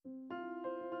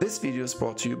This video is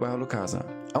brought to you by HoloCasa.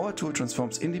 Our tool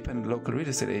transforms independent local real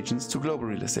estate agents to global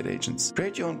real estate agents.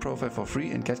 Create your own profile for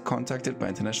free and get contacted by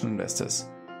international investors.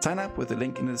 Sign up with the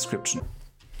link in the description.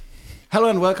 Hello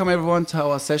and welcome everyone to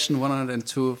our session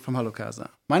 102 from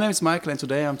HoloCasa. My name is Michael and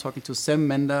today I'm talking to Sam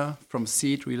Mender from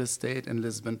Seed Real Estate in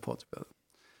Lisbon, Portugal.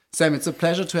 Sam, it's a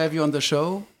pleasure to have you on the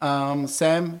show.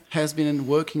 Sam has been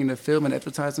working in the film and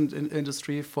advertisement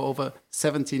industry for over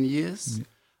 17 years. Mm-hmm.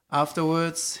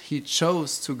 Afterwards, he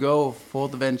chose to go for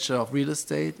the venture of real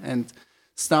estate and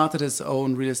started his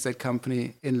own real estate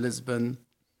company in Lisbon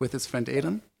with his friend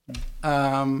Eden.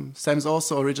 Sam is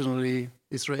also originally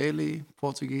Israeli,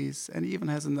 Portuguese, and even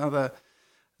has another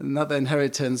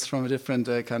inheritance from a different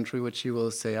country, which he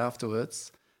will say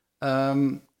afterwards.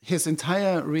 His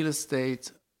entire real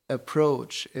estate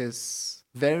approach is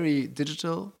very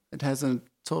digital. It has a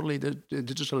totally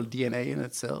digital DNA in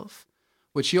itself,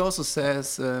 which he also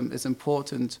says is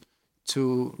important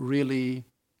to really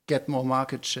get more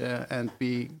market share and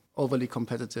be overly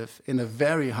competitive in a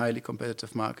very highly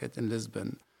competitive market in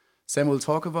Lisbon. Sam will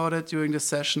talk about it during this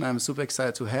session. I'm super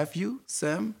excited to have you,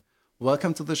 Sam.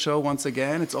 Welcome to the show once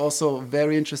again. It's also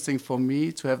very interesting for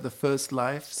me to have the first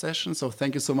live session, so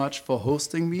thank you so much for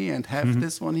hosting me and have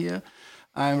this one here.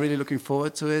 I'm really looking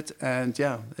forward to it. And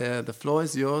the floor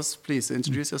is yours. Please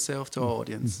introduce yourself to our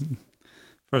audience.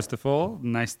 First of all,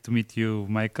 nice to meet you,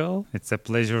 Michael. It's a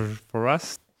pleasure for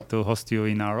us to host you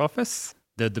in our office.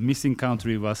 The missing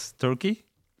country was Turkey.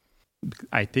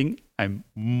 I think I'm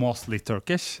mostly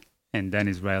Turkish, and then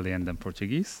Israeli, and then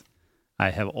Portuguese. I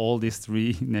have all these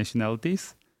three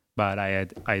nationalities, but I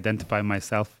identify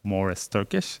myself more as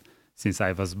Turkish since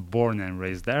I was born and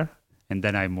raised there. And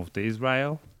then I moved to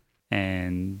Israel.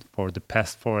 And for the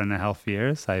past 4.5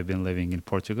 years, I've been living in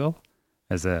Portugal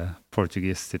as a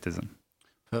Portuguese citizen.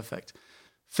 Perfect.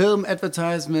 Film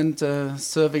advertisement,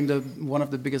 serving one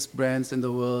of the biggest brands in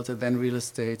the world, and then real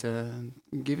estate.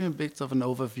 Give me a bit of an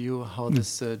overview how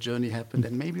this journey happened,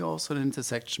 and maybe also an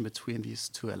intersection between these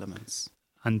two elements.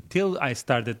 Until I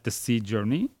started the Seed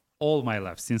journey, all my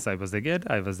life, since I was a kid,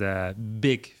 I was a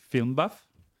big film buff.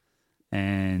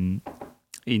 And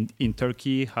in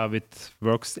Turkey, how it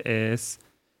works is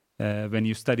when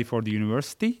you study for the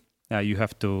university, you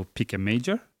have to pick a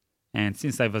major. And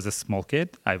since I was a small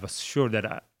kid, I was sure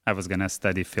that I was going to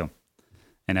study film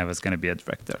and I was going to be a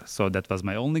director. So that was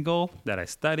my only goal that I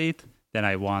studied. Then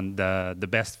I won the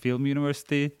best film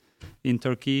university in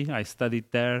Turkey. I studied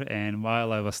there. And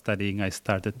while I was studying, I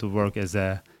started to work as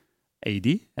a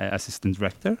AD, assistant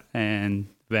director, and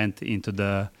went into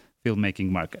the filmmaking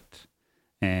market.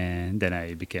 And then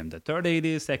I became the third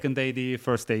AD, second AD,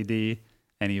 first AD.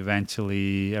 And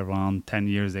eventually, around 10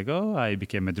 years ago, I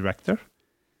became a director.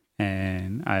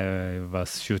 And I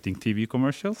was shooting TV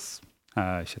commercials.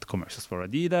 I shot commercials for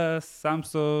Adidas,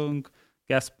 Samsung,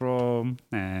 Gazprom,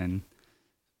 and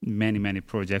many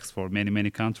projects for many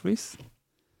countries.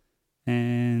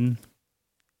 And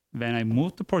when I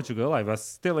moved to Portugal, I was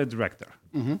still a director.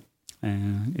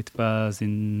 Mm-hmm. It was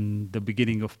in the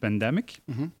beginning of pandemic.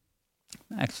 Mm-hmm.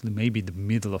 Actually, maybe the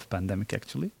middle of pandemic,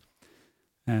 actually.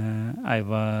 I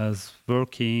was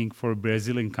working for a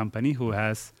Brazilian company who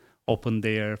has opened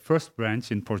their first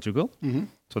branch in Portugal. Mm-hmm.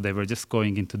 So they were just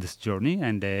going into this journey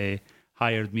and they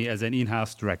hired me as an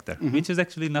in-house director, mm-hmm. which is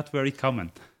actually not very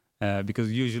common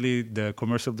because usually the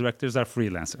commercial directors are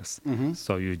freelancers. Mm-hmm.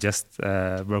 So you just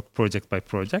work project by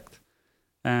project.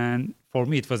 And for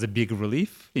me, it was a big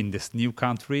relief in this new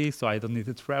country. So I don't need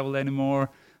to travel anymore.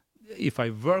 If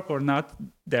I work or not,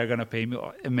 they're going to pay me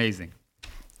amazing.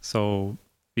 So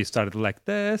we started like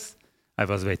this. I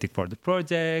was waiting for the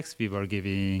projects. We were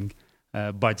giving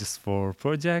budgets for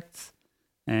projects.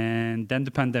 And then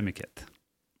the pandemic hit.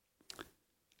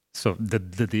 So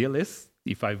the deal is,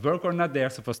 if I work or not, they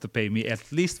are supposed to pay me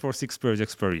at least for 6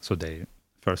 projects per year. So they,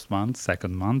 first month,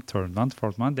 second month, third month,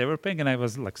 fourth month, they were paying. And I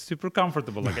was like super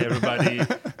comfortable. Like everybody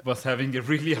was having a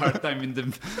really hard time in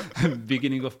the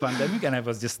beginning of pandemic. And I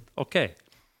was just, okay.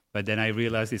 But then I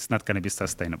realized it's not going to be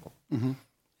sustainable. Mm-hmm.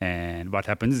 And what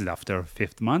happens is after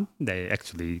 5th month, they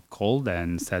actually called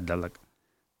and said that like,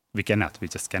 we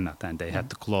just cannot. And they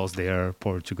had to close their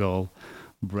Portugal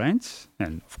branch.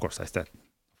 And of course I said,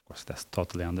 of course, that's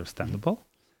totally understandable.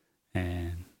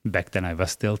 And back then I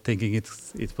was still thinking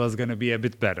it was going to be a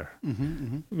bit better,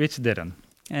 which didn't.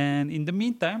 And in the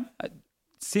meantime,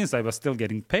 since I was still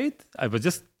getting paid, I was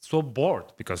just so bored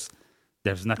because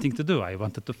there's nothing to do. I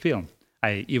wanted to film.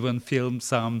 I even filmed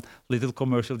some little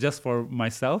commercial just for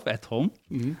myself at home.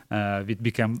 Mm-hmm. It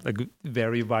became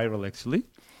very viral, actually.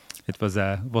 It was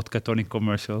a vodka tonic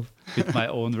commercial with my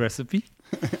own recipe.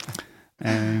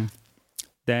 And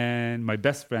then my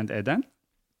best friend, Eden,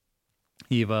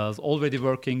 He was already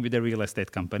working with a real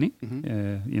estate company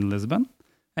in Lisbon.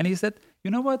 And he said,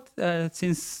 you know what,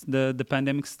 since the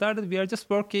pandemic started, we are just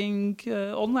working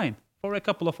online for a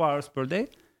couple of hours per day.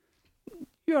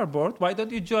 You are bored, why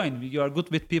don't you join? You are good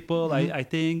with people. I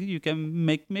think you can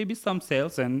make maybe some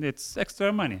sales and it's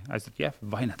extra money. I said, yeah,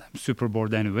 why not? I'm super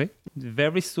bored anyway.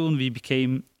 Very soon we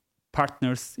became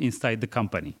partners inside the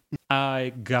company.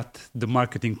 I got the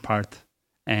marketing part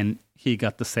and he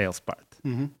got the sales part,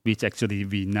 which actually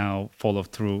we now follow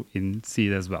through in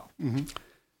Seed as well.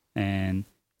 And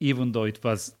even though it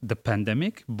was the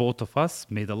pandemic, both of us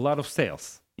made a lot of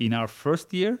sales in our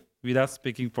first year without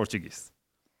speaking Portuguese.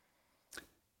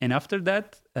 And after that,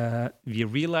 we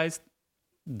realized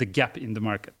the gap in the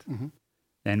market.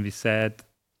 And we said,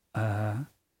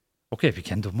 okay, we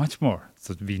can do much more.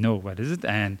 So we know what is it.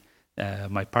 And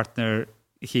my partner,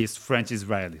 he's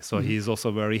French-Israeli. So he's also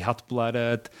very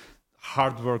hot-blooded,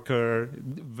 hard worker,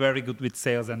 very good with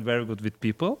sales and very good with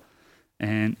people.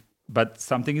 But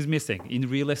something is missing. In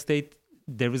real estate,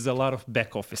 there is a lot of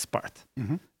back office part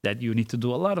that you need to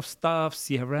do a lot of stuff,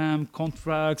 CRM,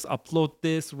 contracts, upload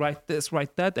this,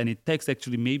 write that. And it takes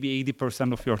actually maybe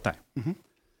 80% of your time.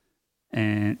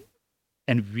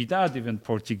 And without even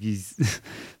Portuguese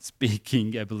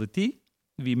speaking ability,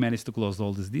 we managed to close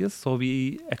all these deals. So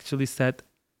we actually said,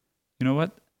 you know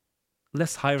what,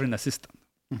 let's hire an assistant.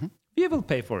 We will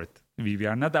pay for it. We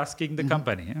are not asking the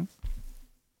company. Yeah?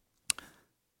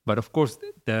 But of course,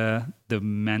 the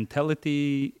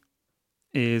mentality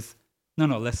is,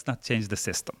 no, let's not change the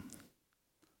system.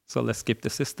 So let's keep the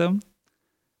system.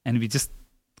 And we just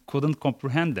couldn't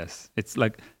comprehend this. It's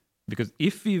like, because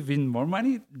if we win more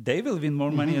money, they will win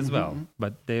more money as well.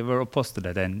 But they were opposed to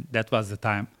that. And that was the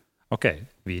time, okay,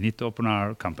 we need to open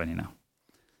our company now.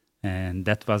 And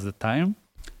that was the time.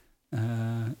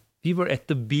 We were at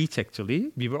the beach,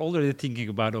 actually. We were already thinking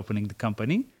about opening the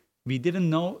company. We didn't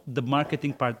know the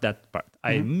marketing part, that part.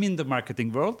 I am in the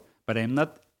marketing world, but I'm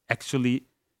not actually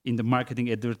in the marketing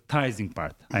advertising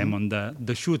part. I'm on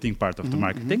the shooting part of the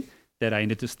marketing that I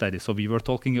need to study. So we were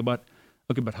talking about,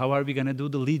 okay, but how are we going to do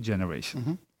the lead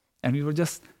generation? And we were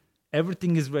just,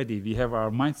 everything is ready. We have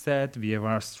our mindset, we have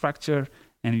our structure,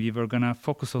 and we were going to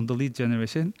focus on the lead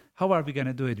generation. How are we going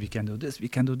to do it? We can do this, we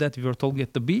can do that. We were talking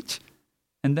at the beach,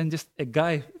 and then just a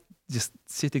guy just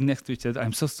sitting next to each other.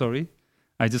 I'm so sorry.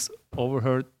 I just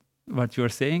overheard what you are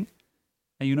saying.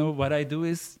 And you know what I do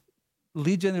is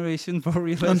lead generation for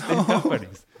real estate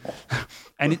companies.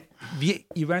 And we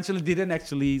eventually didn't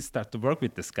actually start to work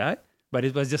with this guy, but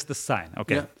it was just a sign.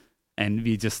 Okay. Yeah. And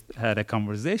we just had a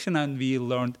conversation and we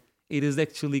learned it is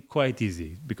actually quite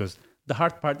easy because the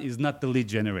hard part is not the lead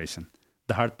generation.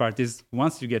 The hard part is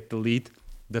once you get the lead,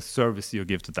 the service you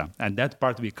give to them. And that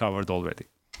part we covered already.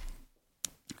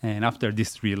 And after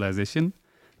this realization,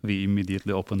 we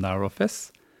immediately opened our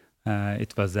office.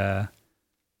 It was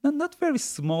not very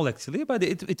small actually, but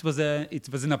it was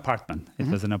an apartment. It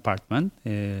was an apartment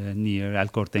near El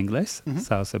Corte Inglés,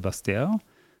 São Sebastião.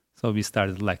 So we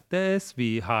started like this.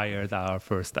 We hired our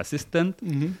first assistant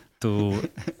to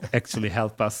actually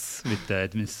help us with the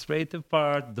administrative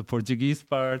part, the Portuguese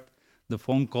part, the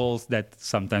phone calls that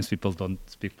sometimes people don't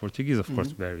speak Portuguese, of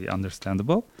course, very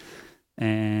understandable.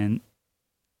 And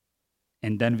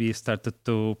then we started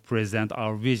to present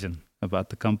our vision about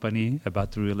the company,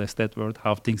 about the real estate world,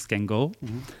 how things can go.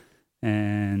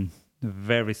 And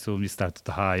very soon we started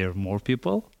to hire more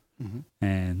people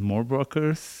and more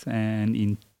brokers. And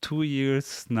in 2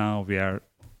 years now we are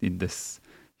in this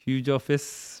huge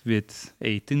office with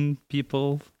 18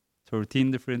 people, 13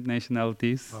 different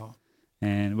nationalities. Wow.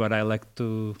 And what I like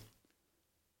to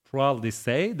proudly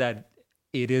say that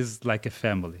it is like a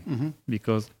family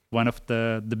because one of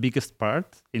the biggest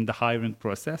part in the hiring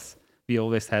process, we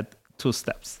always had 2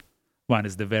 steps. One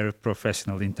is the very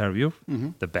professional interview,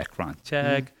 the background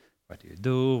check, what do you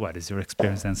do, what is your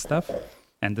experience and stuff.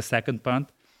 And the second part,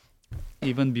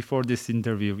 even before this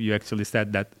interview, you actually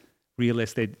said that real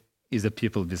estate is a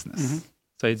people business.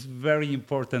 So it's very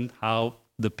important how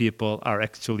the people are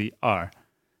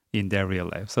in their real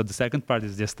life. So the second part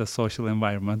is just a social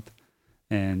environment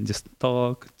and just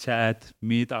talk, chat,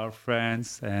 meet our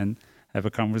friends, and have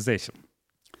a conversation.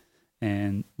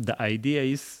 And the idea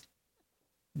is,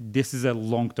 this is a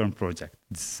long-term project.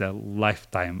 This is a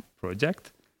lifetime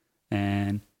project.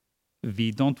 And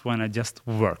we don't want to just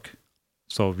work.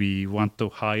 So we want to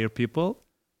hire people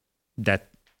that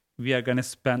we are going to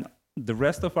spend the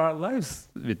rest of our lives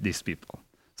with these people.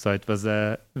 So it was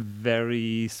a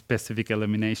very specific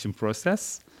elimination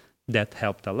process that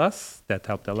helped us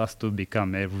to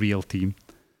become a real team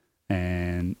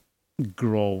and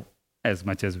grow as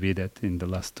much as we did in the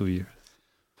last 2 years.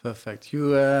 Perfect.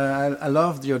 I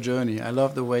loved your journey. I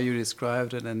love the way you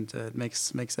described it, and it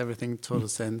makes everything total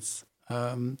sense.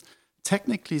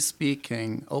 Technically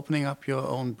speaking, opening up your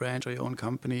own branch or your own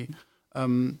company,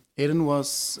 Eden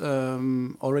was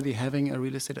already having a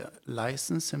real estate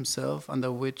license himself,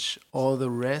 under which all the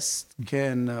rest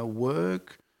can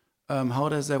work. How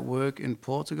does that work in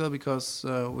Portugal? Because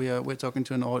we're talking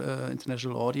to an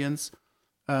international audience.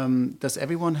 Does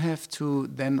everyone have to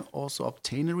then also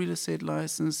obtain a real estate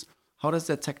license? How does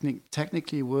that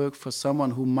technically work for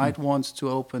someone who might want to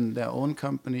open their own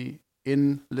company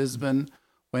in Lisbon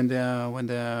when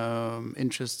they're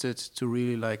interested to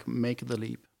really like make the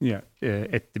leap? Yeah,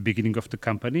 at the beginning of the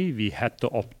company, we had to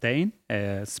obtain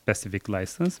a specific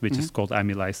license, which is called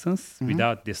AMI license.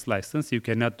 Without this license, you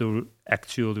cannot do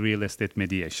actual real estate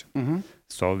mediation.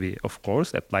 So we, of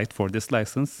course, applied for this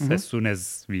license as soon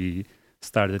as we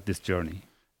started this journey.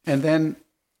 And then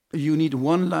you need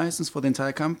one license for the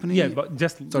entire company? Yeah, but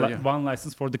just one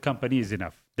license for the company is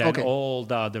enough. Then all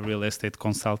the other real estate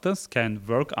consultants can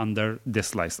work under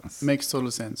this license. Makes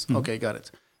total sense. Okay, got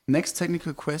it. Next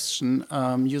technical question.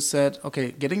 You said,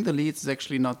 okay, getting the leads is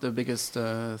actually not the biggest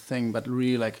thing, but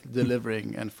really like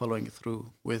delivering and following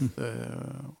through with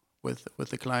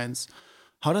the clients.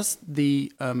 How does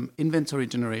the inventory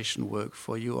generation work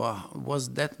for you? Or was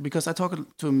that, because I talk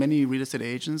to many real estate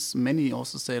agents, many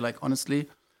also say like, honestly,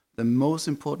 the most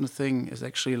important thing is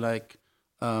actually like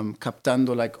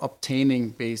captando, like obtaining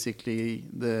basically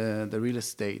the real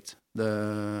estate,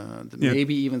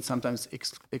 maybe even sometimes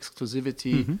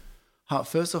exclusivity.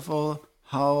 First of all,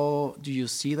 how do you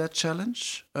see that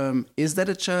challenge? Is that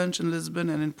a challenge in Lisbon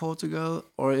and in Portugal,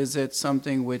 or is it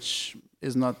something which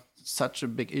is not such a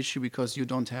big issue because you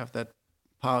don't have that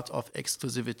part of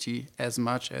exclusivity as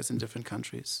much as in different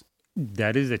countries?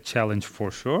 That is a challenge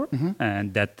for sure,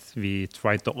 and that we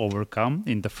try to overcome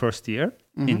in the first year.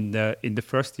 In the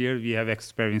first year, we have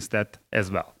experienced that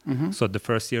as well. So the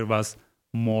first year was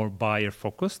more buyer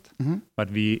focused,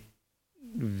 but we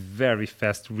very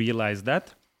fast realized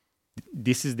that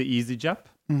this is the easy job,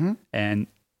 and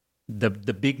the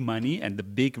big money and the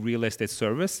big real estate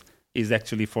service is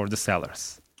actually for the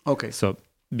sellers. Okay. So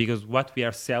because what we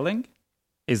are selling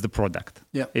is the product,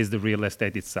 is the real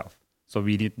estate itself. So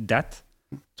we need that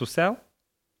to sell.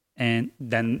 And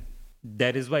then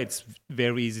that is why it's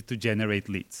very easy to generate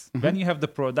leads. When you have the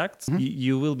products,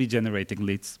 you will be generating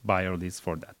leads, buyer leads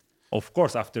for that. Of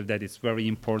course, after that, it's very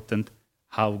important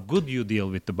how good you deal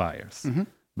with the buyers.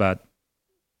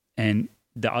 And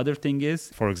the other thing is,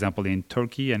 for example, in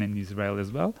Turkey and in Israel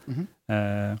as well,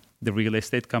 the real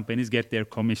estate companies get their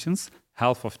commissions,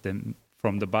 half of them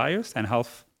from the buyers and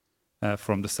half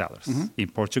from the sellers. In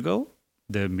Portugal,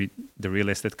 the real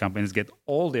estate companies get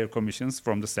all their commissions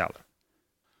from the seller.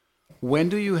 When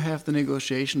do you have the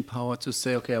negotiation power to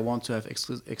say, okay, I want to have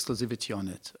exclusivity on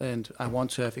it, and I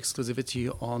want to have exclusivity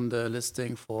on the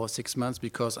listing for 6 months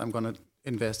because I'm going to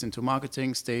invest into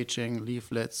marketing, staging,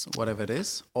 leaflets, whatever it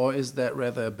is? Or is that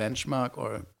rather a benchmark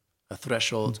or a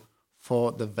threshold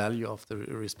for the value of the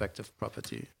respective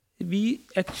property? We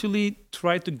actually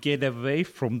try to get away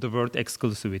from the word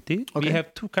exclusivity. Okay. We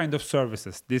have two kinds of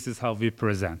services. This is how we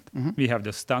present. We have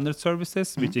the standard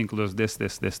services, which includes this,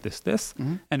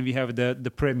 and we have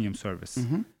the premium service,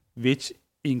 which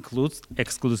includes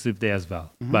exclusivity as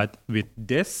well. But with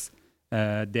this,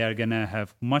 they are going to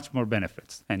have much more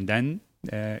benefits. And then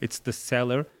it's the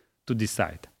seller to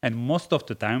decide. And most of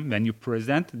the time, when you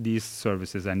present these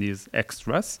services and these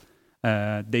extras,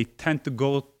 they tend to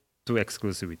go to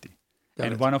exclusivity.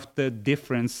 And one of the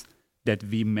difference that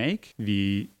we make,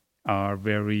 we are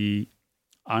very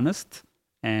honest,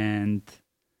 and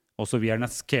also we are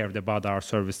not scared about our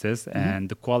services and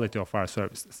the quality of our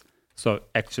services. So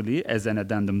actually, as an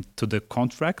addendum to the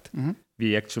contract,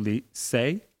 we actually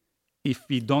say, if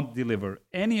we don't deliver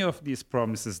any of these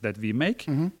promises that we make,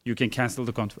 you can cancel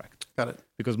the contract. Got it.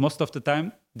 Because most of the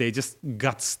time, they just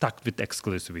got stuck with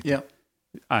exclusivity. Yeah.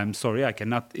 I'm sorry, I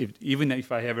cannot, even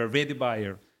if I have a ready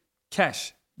buyer,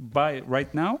 cash buy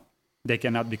right now, they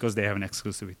cannot because they have an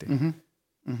exclusivity.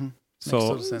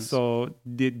 So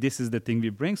this is the thing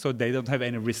we bring, so they don't have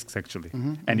any risks actually.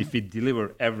 And if we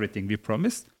deliver everything we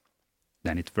promised,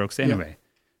 then it works anyway.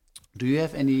 Do you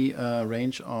have any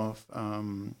range of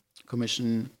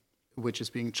commission which is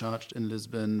being charged in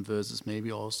Lisbon versus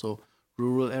maybe also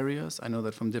rural areas? I know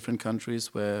that from different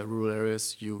countries where rural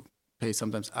areas you pay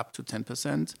sometimes up to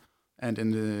 10%, and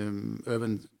in the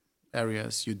urban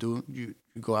areas you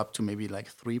go up to maybe like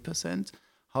 3%.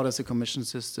 how does the commission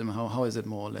system, how is it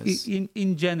more or less?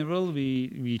 In general,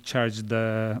 we charge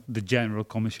the general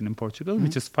commission in Portugal,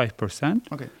 which is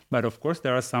 5%. Okay. But of course,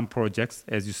 there are some projects,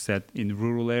 as you said, in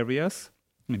rural areas,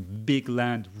 big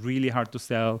land, really hard to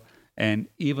sell, and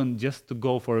even just to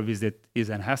go for a visit is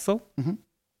a hassle.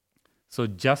 So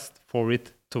just for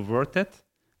it to worth it,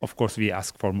 of course, we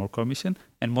ask for more commission,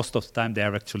 and most of the time they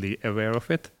are actually aware of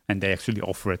it, and they actually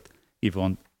offer it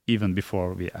even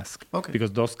before we ask. Okay.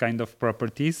 Because those kind of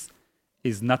properties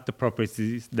is not the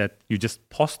properties that you just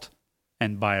post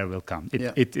and buyer will come.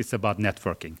 It's about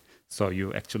networking. So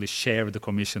you actually share the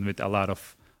commission with a lot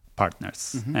of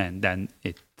partners, and then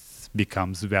it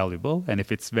becomes valuable. And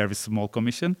if it's very small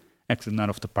commission, actually none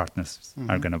of the partners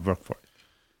are going to work for it.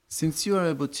 Since you are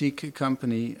a boutique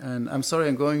company, and I'm sorry,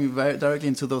 I'm going very directly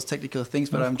into those technical things,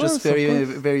 but I'm just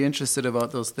very interested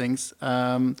about those things.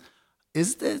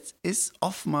 Is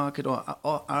off-market or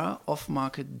are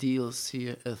off-market deals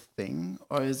here a thing,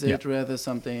 or is it rather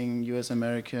something US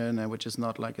American, which is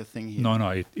not like a thing here? No,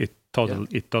 it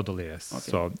totally is.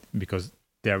 Okay. So because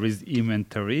there is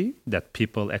inventory that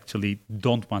people actually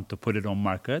don't want to put it on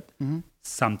market,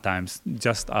 sometimes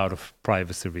just out of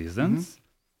privacy reasons.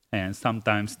 And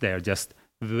sometimes they're just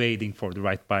waiting for the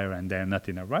right buyer and they're not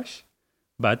in a rush.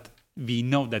 But we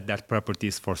know that property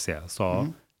is for sale.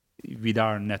 So with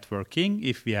our networking,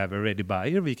 if we have a ready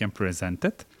buyer, we can present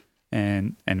it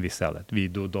and we sell it. We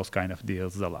do those kind of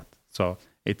deals a lot. So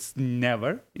it's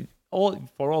never,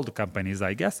 for all the companies,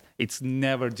 I guess, it's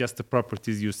never just the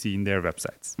properties you see in their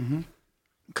websites.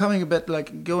 Going a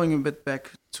bit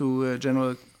back to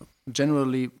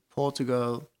generally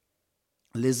Portugal,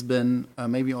 Lisbon,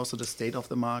 maybe also the state of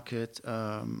the market.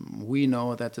 We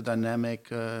know that the dynamic,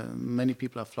 many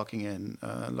people are flocking in.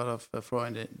 A lot of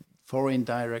foreign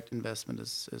direct investment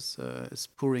is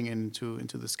pouring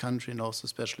into this country and also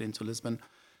especially into Lisbon.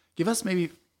 Give us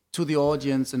maybe to the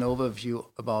audience an overview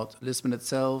about Lisbon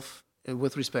itself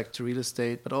with respect to real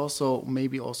estate, but also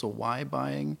maybe also why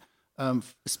buying,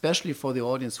 especially for the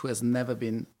audience who has never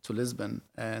been to Lisbon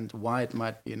and why it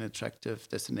might be an attractive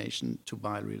destination to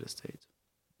buy real estate.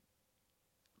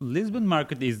 Lisbon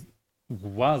market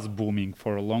was booming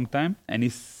for a long time and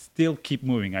is still keep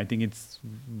moving. I think it's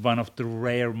one of the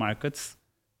rare markets.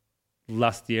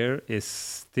 Last year is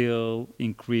still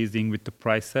increasing with the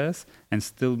prices and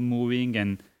still moving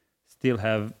and still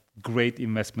have great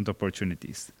investment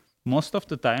opportunities. Most of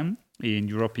the time in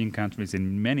European countries,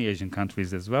 in many Asian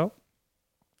countries as well,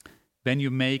 when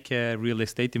you make a real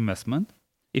estate investment,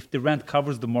 if the rent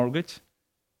covers the mortgage,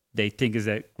 they think is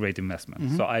a great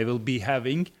investment. So I will be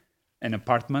having an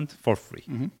apartment for free.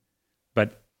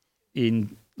 But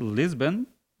in Lisbon,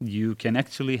 you can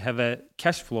actually have a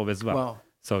cash flow as well. Wow.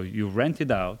 So you rent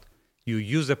it out, you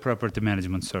use a property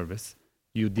management service,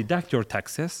 you deduct your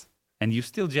taxes, and you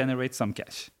still generate some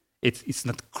cash. It's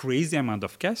not crazy amount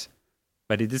of cash,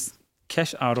 but it is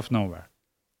cash out of nowhere.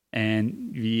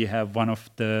 And we have one of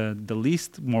the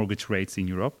least mortgage rates in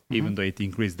Europe, even though it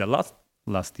increased the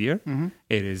last year.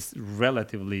 It is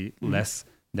relatively less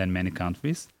than many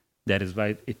countries. That is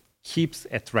why it keeps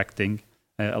attracting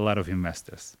a lot of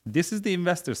investors. This is the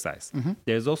investor size.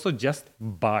 There's also just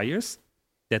buyers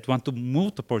that want to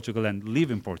move to Portugal and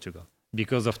live in Portugal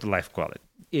because of the life quality.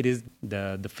 It is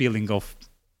the feeling of,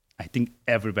 I think,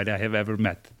 everybody I have ever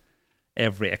met,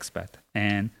 every expat.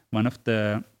 And one of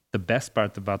the best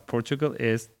part about Portugal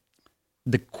is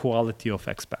the quality of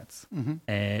expats.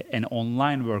 An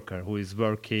online worker who is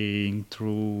working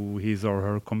through his or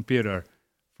her computer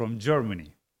from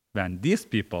Germany, when these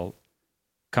people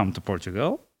come to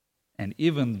Portugal, and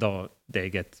even though they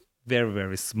get very,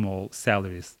 very small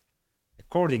salaries,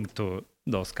 according to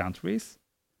those countries,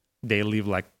 they live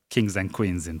like kings and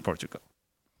queens in Portugal.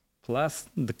 Plus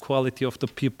the quality of the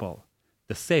people,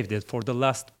 the safety. For the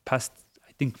past,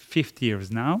 I think 50 years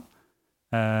now,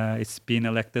 it's been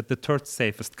elected the third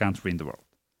safest country in the world.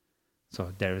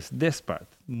 So there is this part,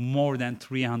 more than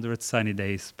 300 sunny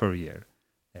days per year.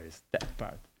 There is that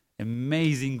part.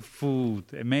 Amazing food,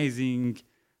 amazing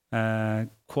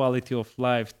quality of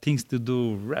life, things to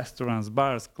do, restaurants,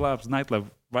 bars, clubs, nightlife,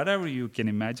 whatever you can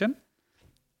imagine,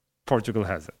 Portugal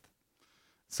has it.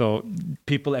 So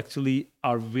people actually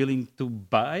are willing to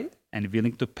buy and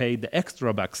willing to pay the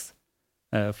extra bucks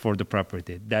for the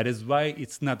property. That is why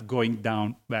it's not going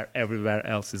down where everywhere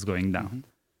else is going down.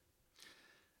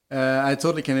 I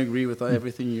totally can agree with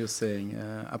everything you're saying.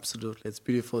 Absolutely. It's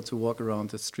beautiful to walk around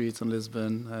the streets in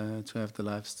Lisbon, to have the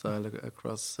lifestyle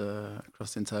across the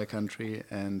entire country,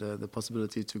 and the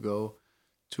possibility to go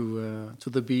to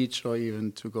the beach or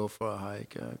even to go for a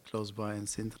hike close by in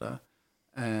Sintra.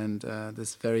 And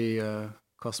this very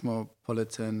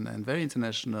cosmopolitan and very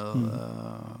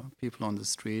international people on the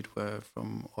street were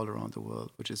from all around the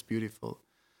world, which is beautiful.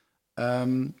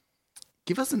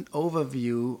 Give us an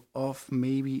overview of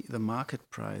maybe the market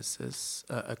prices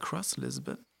across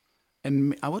Lisbon.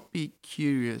 And I would be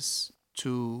curious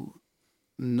to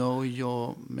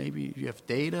know maybe you have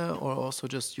data or also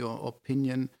just your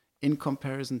opinion in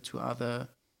comparison to other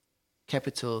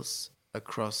capitals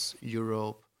across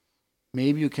Europe.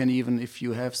 Maybe you can even, if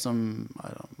you have some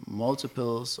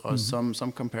multiples or some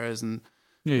comparison,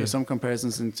 some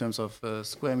comparisons in terms of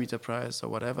square meter price or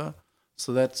whatever,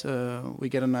 so that we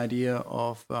get an idea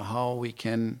of how we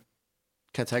can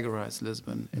categorize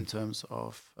Lisbon in terms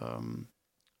of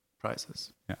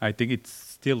prices. I think it's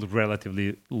still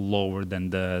relatively lower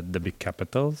than the big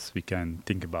capitals. We can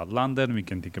think about London, we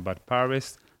can think about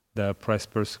Paris. The price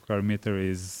per square meter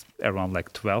is around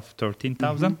like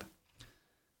 13,000.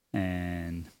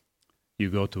 And you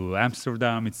go to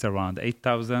Amsterdam, it's around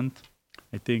 8,000.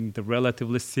 I think the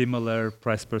relatively similar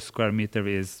price per square meter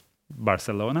is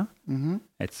Barcelona.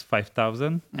 It's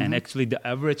 5,000. And actually the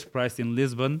average price in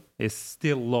Lisbon is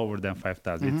still lower than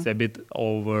 5,000. It's a bit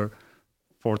over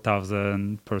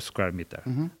 4,000 per square meter.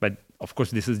 But of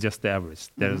course, this is just the average.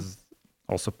 There's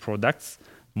also products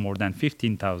more than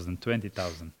 15,000,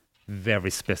 20,000,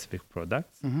 very specific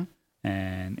products.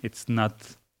 And it's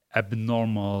not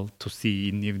abnormal to see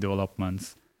in new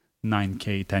developments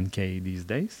 9K, 10K these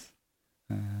days.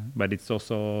 But it's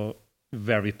also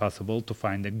very possible to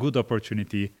find a good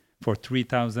opportunity for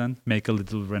 3,000, make a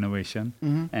little renovation,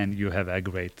 and you have a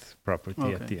great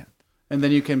property at the end. And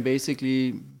then you can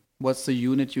basically, what's the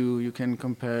unit you can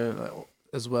compare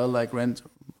as well, like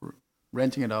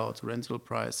renting it out, rental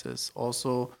prices.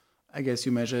 Also, I guess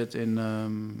you measure it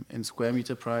in square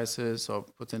meter prices or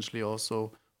potentially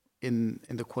also in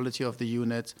the quality of the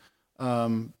unit.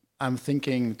 I'm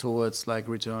thinking towards like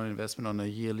return on investment on a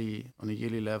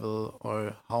yearly level,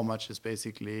 or how much is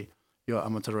basically your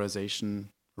amortization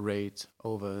rate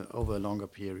over a longer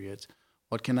period.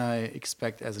 What can I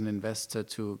expect as an investor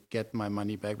to get my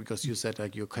money back? Because you said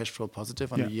like you're cash flow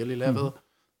positive on a yearly level.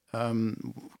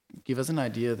 Give us an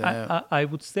idea there. I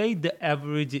would say the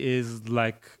average is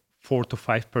like 4 to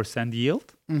 5%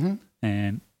 yield,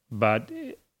 but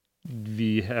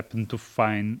we happen to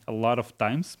find a lot of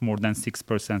times more than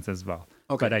 6% as well.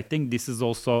 But I think this is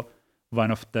also one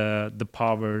of the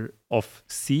power of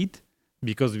Seed,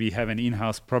 because we have an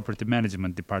in-house property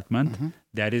management department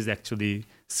that is actually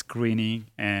screening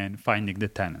and finding the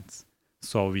tenants.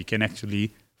 So we can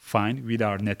actually find with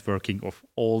our networking of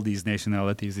all these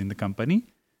nationalities in the company,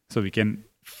 so we can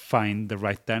find the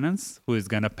right tenants who is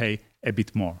going to pay a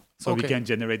bit more. So we can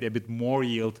generate a bit more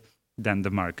yield than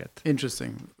the market.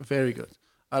 Interesting. Very good.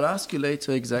 I'll ask you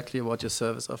later exactly about your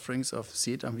service offerings of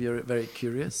Seed. I'm very, very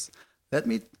curious. Let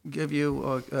me give you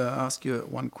or ask you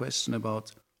one question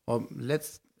about, or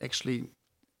let's actually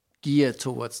gear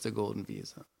towards the Golden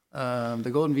Visa. The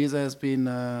Golden Visa has been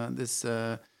this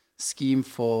scheme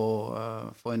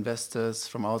for investors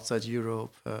from outside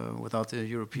Europe without a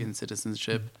European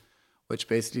citizenship, which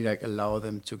basically like allow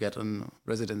them to get on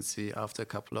residency after a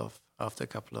couple of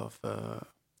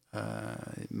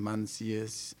months,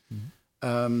 years.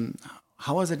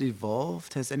 How has it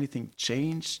evolved? Has anything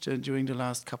changed during the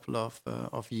last couple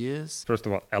of years? First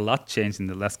of all, a lot changed in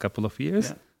the last couple of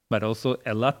years, but also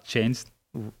a lot changed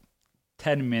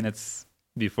 10 minutes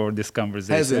before this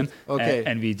conversation. Has it? Okay.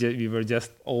 And we were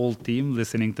just all team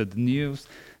listening to the news,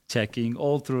 checking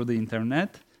all through the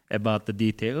internet about the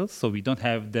details. So we don't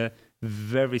have the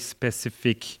very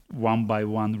specific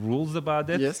one-by-one rules about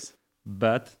it. Yes.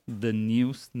 But the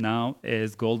news now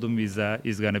is Golden Visa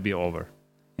is going to be over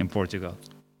in Portugal.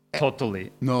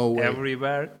 Totally. No way.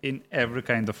 Everywhere, in every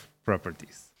kind of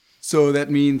properties. So that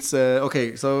means,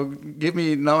 so give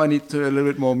me, now I need a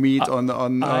little bit more meat on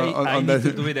I that. need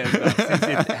to do it as well,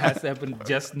 since it has happened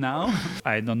just now.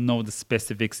 I don't know the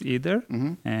specifics either.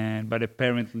 But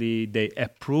apparently they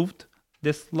approved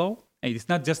this law. And it's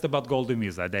not just about Golden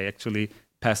Visa. They actually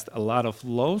passed a lot of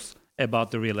laws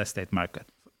about the real estate market.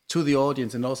 To the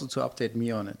audience and also to update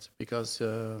me on it, because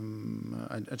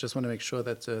I just want to make sure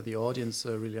that the audience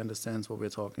really understands what we're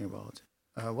talking about.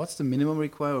 What's the minimum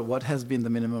requirement? What has been the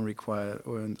minimum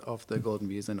requirement of the Golden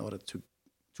Visa in order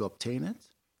to obtain it?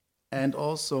 And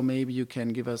also maybe you can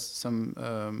give us some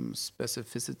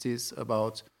specificities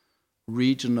about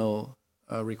regional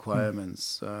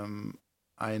requirements.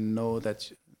 I know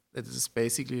that it is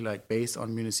basically like based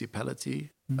on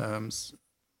municipality.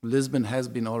 Lisbon has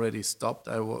been already stopped.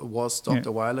 It was stopped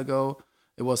a while ago.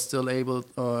 It was still able,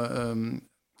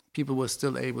 people were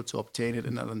still able to obtain it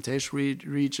in the Alentejo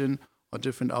region or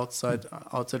different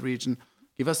outside region.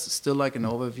 Give us still like an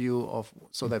overview of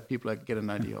so that people like get an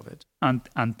idea of it.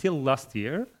 Until last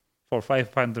year, for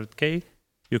 500K,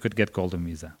 you could get Golden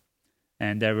Visa.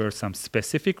 And there were some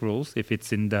specific rules if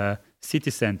it's in the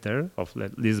city center of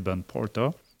Lisbon,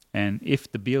 Porto, and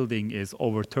if the building is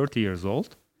over 30 years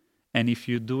old, and if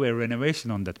you do a renovation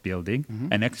on that building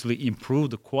and actually improve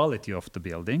the quality of the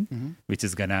building, which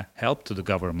is going to help to the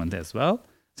government as well,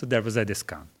 so there was a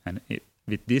discount. And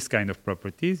with these kind of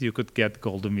properties, you could get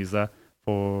Golden Visa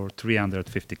for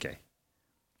 350K.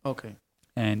 Okay.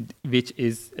 And which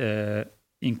is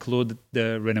include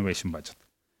the renovation budget.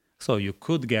 So you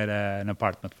could get an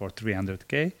apartment for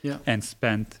 300K and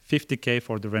spend 50K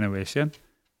for the renovation,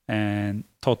 and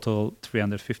total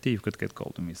 350 you could get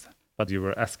Golden Visa. But you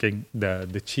were asking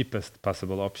the cheapest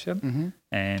possible option.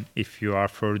 And if you are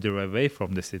further away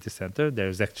from the city center,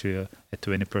 there's actually a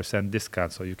 20%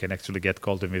 discount. So you can actually get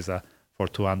Golden Visa for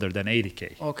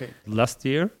 280K. Okay. Last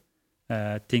year,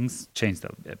 things changed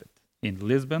a bit. In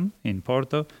Lisbon, in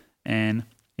Porto, and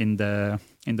in the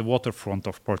waterfront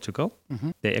of Portugal,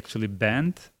 they actually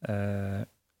banned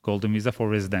Golden Visa for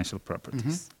residential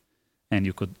properties. And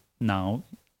you could now,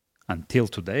 until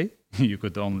today, you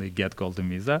could only get Golden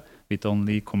Visa with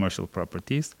only commercial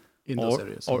properties in those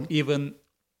areas. Or even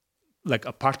like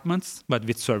apartments, but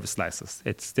with service license.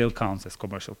 It still counts as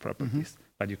commercial properties.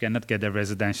 But you cannot get a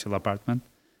residential apartment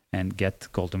and get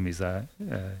Golden Visa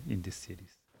in these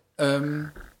cities.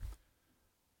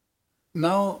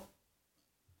 Now,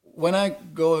 when I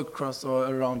go across or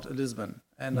around Lisbon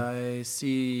and I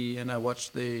see and I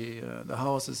watch the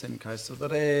houses in Caixa do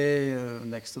Rei,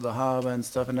 next to the harbor and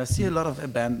stuff, and I see a lot of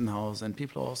abandoned houses, and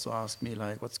people also ask me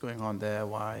like, what's going on there?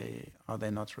 Why are they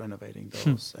not renovating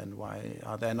those? And why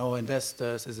are there no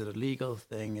investors? Is it a legal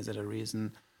thing? Is it a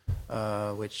reason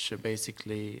which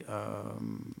basically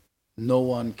no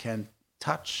one can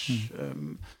touch?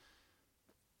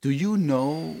 Do you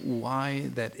know why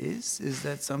that is? Is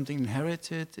that something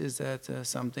inherited? Is that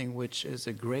something which is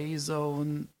a gray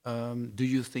zone? Do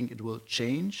you think it will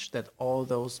change, that all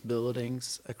those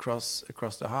buildings across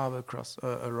the harbor, across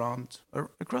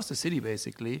the city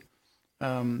basically,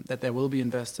 that there will be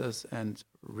investors and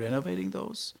renovating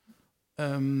those?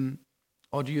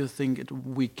 Or do you think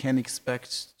we can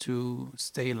expect to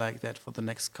stay like that for the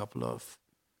next couple of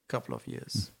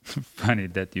years? Funny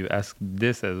that you asked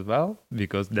this as well,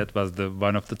 because that was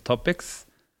one of the topics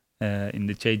in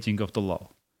the changing of the law.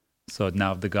 So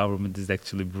now the government is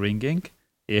actually bringing,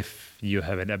 if you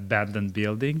have an abandoned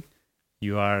building,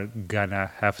 you are gonna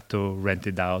have to rent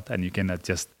it out and you cannot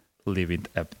just leave it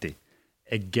empty.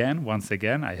 Once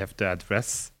again, I have to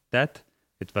address that.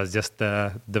 It was just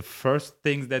the first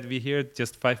things that we heard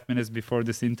just 5 minutes before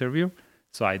this interview.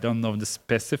 So I don't know the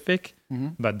specific,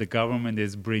 but the government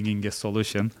is bringing a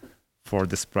solution for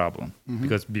this problem.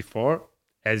 Because before,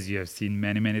 as you have seen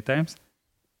many, many times,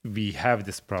 we have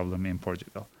this problem in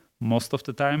Portugal. Most of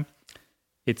the time,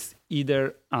 it's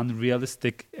either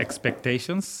unrealistic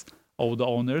expectations of the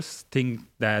owners, think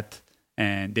that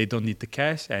and they don't need the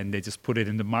cash and they just put it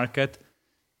in the market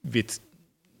with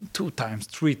 2 times,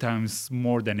 3 times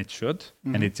more than it should,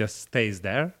 and it just stays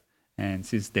there. And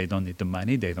since they don't need the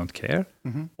money, they don't care.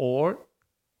 Or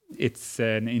it's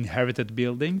an inherited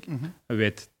building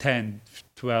with 10,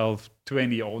 12,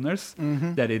 20 owners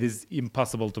that it is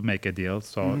impossible to make a deal.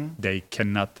 So they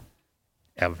cannot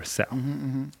ever sell.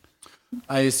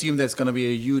 I assume this is going to be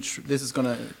a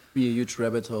huge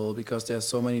rabbit hole, because there are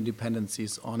so many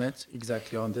dependencies on it,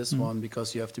 exactly on this one,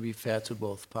 because you have to be fair to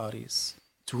both parties,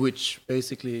 to which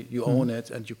basically you own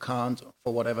it and you can't,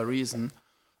 for whatever reason.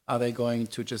 Are they going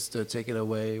to just take it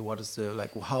away? What is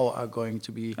how are going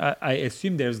to be? I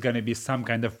assume there's going to be some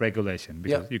kind of regulation,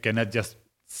 because you cannot just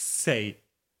say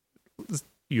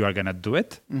you are going to do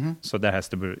it. So there has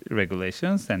to be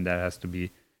regulations and there has to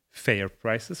be fair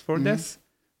prices for this.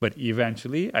 But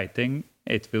eventually, I think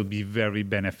it will be very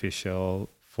beneficial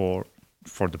for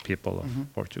the people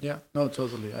of Portugal. Yeah, no,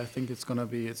 totally. I think it's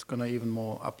gonna even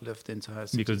more uplift entire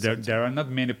city because center. there are not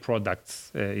many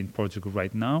products in Portugal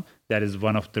right now. That is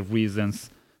one of the reasons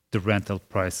the rental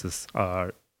prices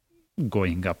are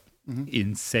going up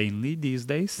insanely these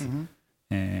days.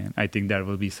 And I think there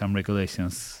will be some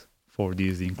regulations for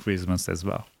these increments as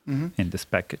well in this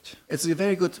package. It's a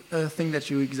very good thing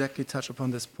that you exactly touch upon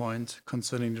this point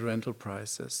concerning the rental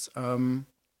prices.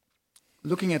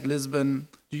 Looking at Lisbon,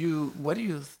 what do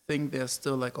you think there's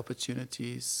still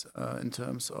opportunities in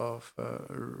terms of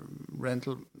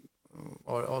rental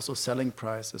or also selling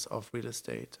prices of real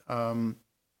estate?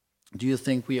 Do you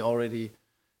think we already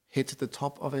hit the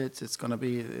top of it? Is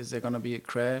there gonna be a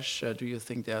crash? Do you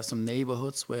think there are some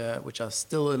neighborhoods which are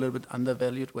still a little bit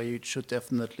undervalued, where you should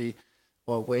definitely,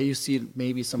 or where you see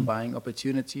maybe some buying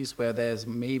opportunities where there's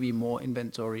maybe more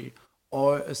inventory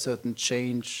or a certain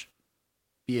change,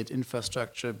 be it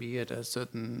infrastructure, be it a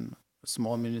certain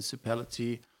small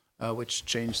municipality which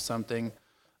changed something.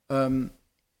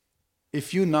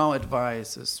 If you now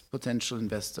advise as potential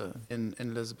investor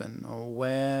in Lisbon, or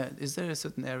where is there a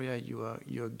certain area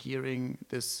you're gearing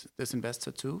this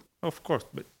investor to? Of course,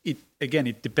 but it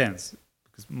depends,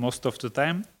 because most of the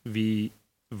time we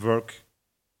work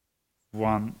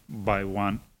one by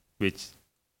one with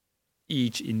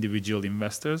each individual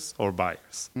investors or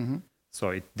buyers. Mm-hmm. So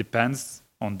it depends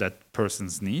on that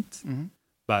person's needs. Mm-hmm.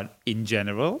 But in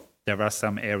general, there are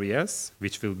some areas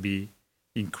which will be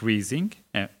increasing,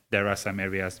 and there are some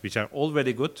areas which are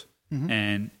already good,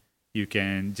 and you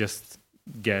can just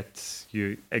get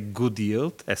you a good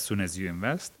yield as soon as you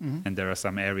invest. And there are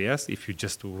some areas, if you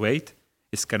just wait,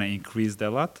 it's gonna increase a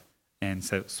lot. And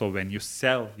so when you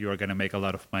sell, you are gonna make a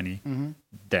lot of money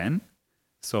then.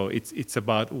 So it's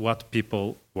about what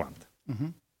people want.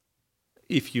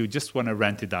 If you just want to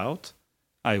rent it out,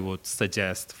 I would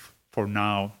suggest for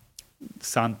now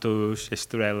Santos,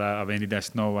 Estrela, Avenida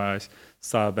das Novas,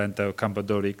 São Bento, Campo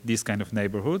de Ourique, these kind of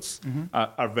neighborhoods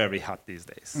are very hot these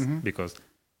days because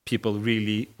people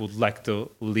really would like to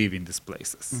live in these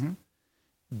places.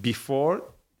 Before,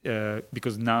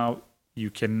 because now you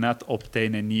cannot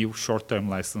obtain a new short-term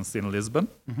license in Lisbon.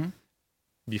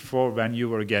 Before, when you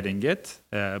were getting it,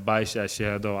 Baixa,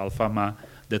 Chiado, Alfama,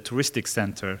 the touristic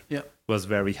center was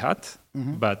very hot,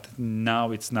 but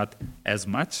now it's not as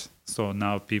much. So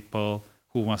now people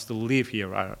who wants to live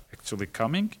here are actually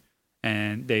coming,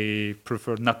 and they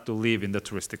prefer not to live in the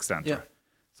touristic center.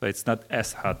 So it's not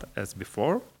as hot as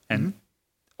before. And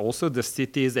also the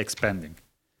city is expanding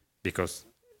because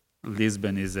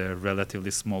Lisbon is a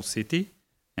relatively small city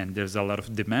and there's a lot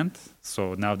of demand.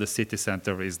 So now the city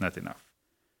center is not enough.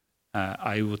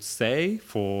 I would say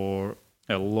for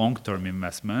a long-term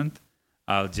investment,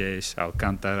 Algés,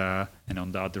 Alcântara, and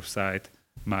on the other side,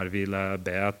 Marvila,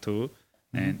 Beato,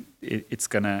 and it's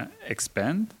going to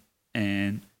expand.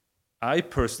 And I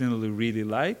personally really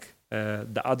like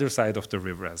the other side of the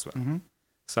river as well.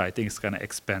 So I think it's going to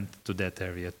expand to that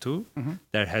area too.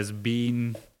 There has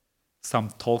been some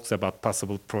talks about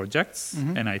possible projects,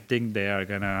 and I think they are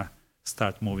going to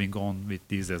start moving on with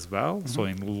these as well. So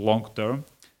in long term,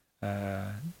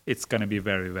 it's going to be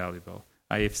very valuable.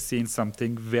 I have seen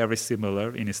something very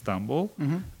similar in Istanbul,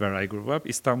 where I grew up.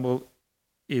 Istanbul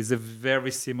is a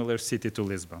very similar city to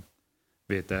Lisbon,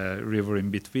 with a river in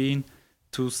between,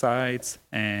 two sides,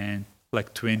 and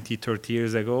like 20, 30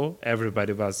 years ago,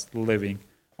 everybody was living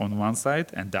on one side,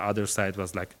 and the other side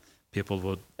was like people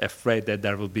were afraid that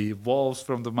there will be wolves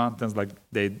from the mountains, like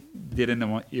they didn't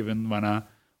even want to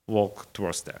walk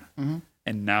towards there.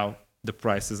 And now the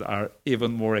prices are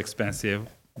even more expensive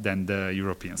than the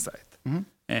European side.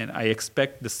 And I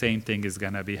expect the same thing is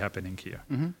going to be happening here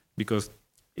because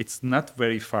it's not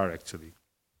very far actually.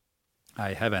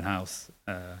 I have a house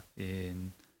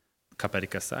in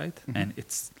Caparica side, and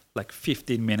it's like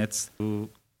 15 minutes to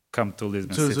come to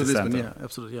Lisbon city Lisbon, center. yeah,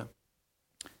 absolutely, yeah.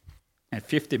 And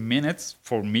 15 minutes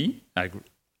for me,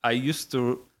 I used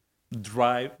to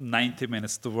drive 90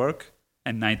 minutes to work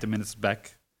and 90 minutes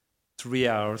back, 3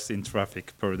 hours in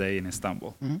traffic per day in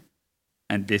Istanbul.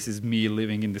 And this is me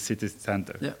living in the city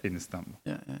center in Istanbul.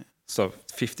 So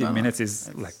 15 minutes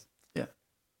is like,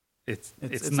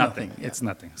 it's nothing. It's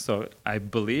nothing. So I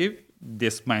believe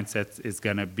this mindset is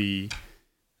going to be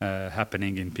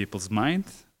happening in people's mind,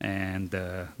 and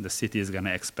the city is going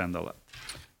to expand a lot.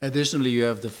 Additionally, you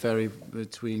have the ferry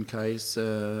between Cais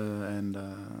and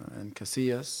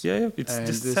Casillas. Yeah, it's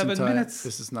just 7 minutes.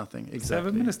 This is nothing. Exactly.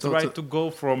 7 minutes to try to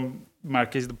go from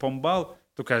Marquês de Pombal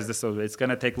to Cais de Sousa. It's going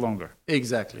to take longer.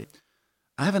 Exactly.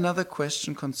 I have another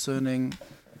question concerning.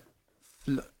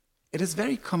 It is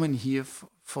very common here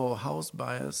for house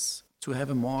buyers to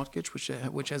have a mortgage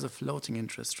which has a floating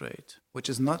interest rate, which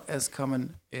is not as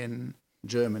common in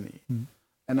Germany.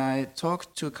 And I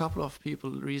talked to a couple of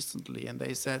people recently, and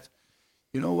they said,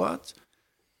 you know what?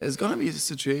 There's going to be a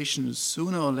situation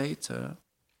sooner or later,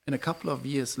 in a couple of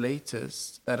years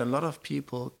latest, that a lot of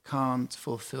people can't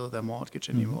fulfill their mortgage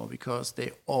anymore because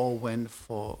they all went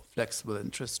for flexible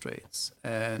interest rates.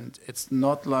 And it's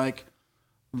not like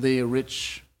the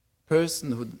rich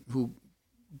person who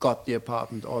got the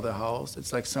apartment or the house.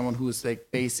 It's like someone who's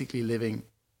like basically living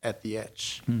at the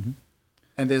edge.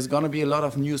 And there's going to be a lot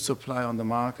of new supply on the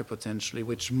market potentially,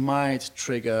 which might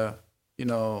trigger,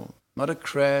 not a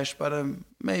crash, but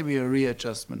maybe a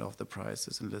readjustment of the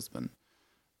prices in Lisbon.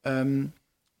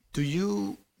 Do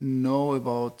you know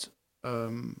about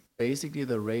basically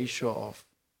the ratio of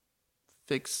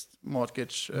fixed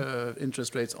mortgage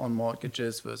interest rates on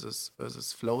mortgages versus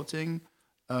floating,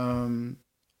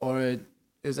 or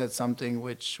is that something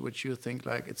which you think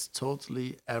like it's totally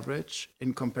average in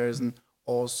comparison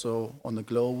also on a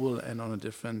global and on a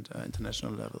different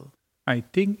international level? I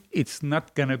think it's not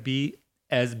gonna be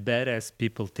as bad as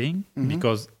people think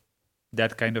because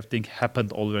that kind of thing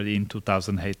happened already in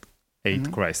 2008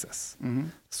 crisis.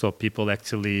 So people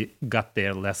actually got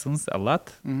their lessons a lot,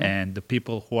 and the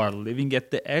people who are living at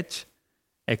the edge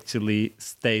actually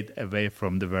stayed away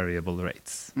from the variable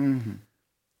rates.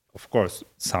 Of course,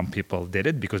 some people did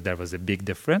it because there was a big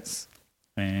difference,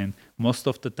 and most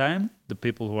of the time, the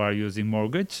people who are using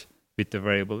mortgage with the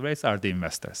variable rates are the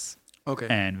investors. Okay.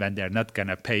 And when they're not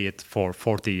gonna pay it for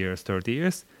 40 years, 30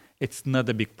 years, it's not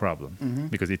a big problem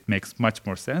because it makes much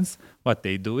more sense. What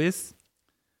they do is,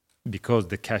 because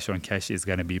the cash on cash is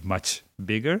going to be much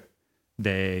bigger,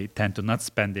 they tend to not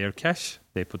spend their cash.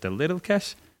 They put a little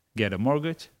cash, get a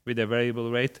mortgage with a variable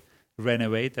rate,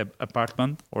 renovate an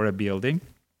apartment or a building,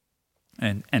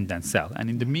 and then sell. And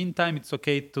in the meantime, it's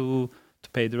okay to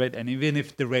pay the rate. And even if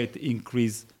the rate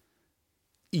increase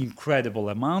incredible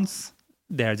amounts,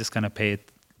 they're just going to pay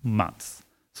it months.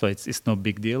 So it's no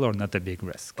big deal or not a big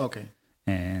risk. Okay.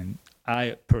 And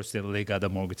I personally got a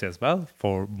mortgage as well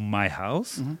for my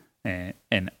house,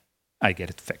 and I get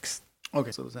it fixed.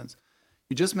 Okay, so sense.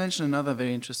 You just mentioned another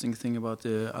very interesting thing about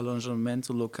the allogement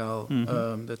local,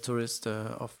 the tourist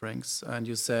offerings, and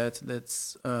you said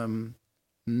that's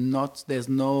there's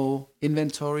no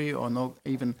inventory or no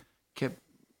even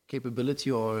capability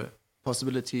or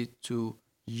possibility to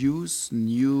use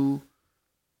new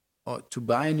or to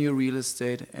buy new real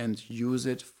estate and use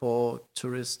it for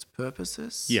tourist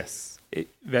purposes? Yes.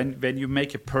 When you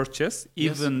make a purchase,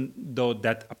 even though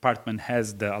that apartment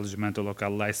has the Alojamento Local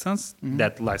license,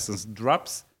 that license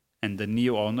drops and the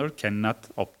new owner cannot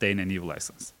obtain a new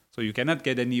license. So you cannot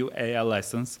get a new AL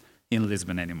license in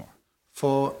Lisbon anymore.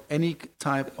 For any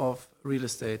type of real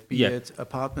estate, be it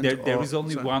apartment there is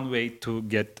only one way to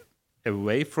get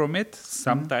away from it.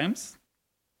 Sometimes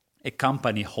a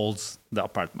company holds the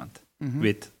apartment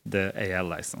with the AL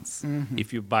license.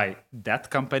 If you buy that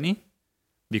company,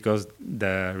 because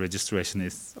the registration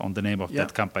is on the name of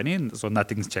that company, so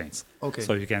nothing's changed. Okay.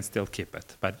 So you can still keep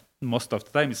it. But most of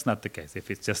the time, it's not the case. If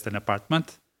it's just an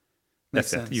apartment,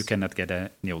 that's it. You cannot get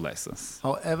a new license.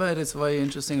 However, it is very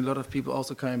interesting. A lot of people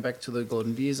also coming back to the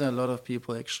Golden Visa. A lot of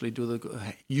people actually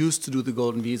used to do the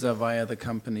Golden Visa via the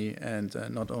company and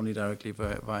not only directly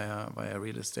via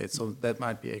real estate. So that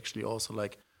might be actually also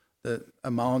like the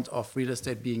amount of real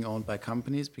estate being owned by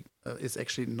companies is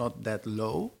actually not that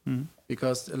low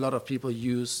because a lot of people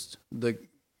used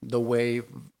the way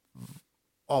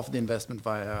of the investment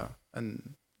via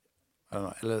an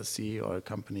LLC or a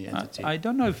company entity. I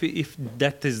don't know if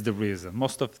that is the reason.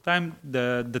 Most of the time,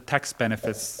 the tax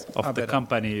benefits of the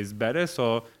company is better.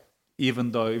 So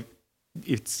even though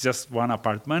it's just one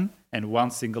apartment and one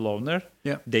single owner,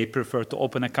 they prefer to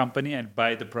open a company and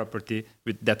buy the property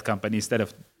with that company instead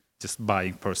of just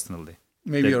buying personally.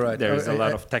 Maybe you're right. There is a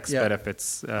lot of tax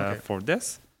benefits for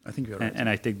this. I think you're right. And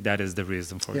I think that is the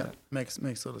reason for that. Makes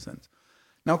total sense.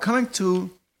 Now coming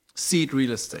to Seed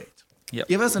Real Estate. Yep.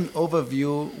 Give us an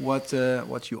overview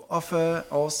what you offer.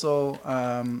 Also,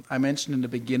 I mentioned in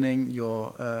the beginning your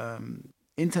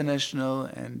international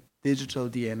and digital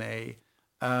DNA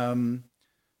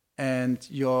and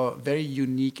your very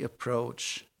unique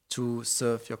approach to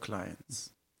serve your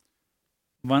clients.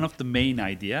 One of the main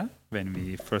idea when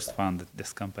we first founded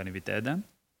this company with Eden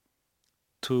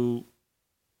to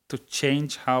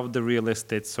change how the real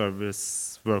estate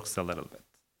service works a little bit.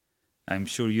 I'm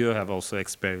sure you have also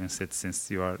experienced it since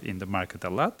you are in the market a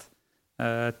lot.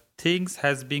 Things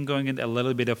has been going in a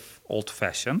little bit of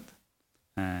old-fashioned.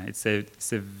 It's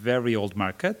a very old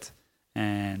market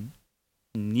and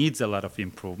needs a lot of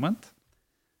improvement.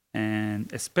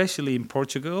 And especially in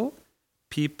Portugal,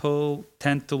 people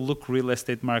tend to look real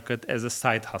estate market as a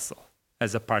side hustle,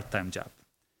 as a part-time job.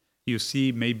 You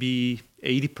see maybe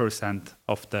 80%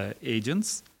 of the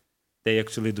agents, they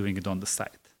actually doing it on the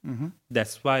side.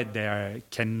 That's why they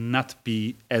cannot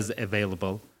be as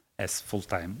available as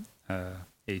full-time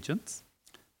agents.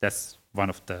 That's one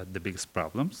of the biggest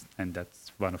problems, and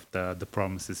that's one of the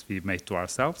promises we made to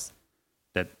ourselves,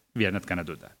 that we are not going to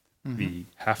do that. We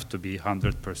have to be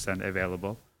 100%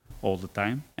 available all the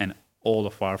time, and all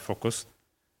of our focus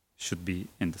should be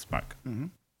in this market.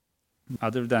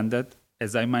 Other than that,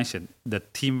 as I mentioned, the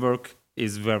teamwork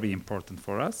is very important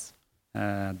for us.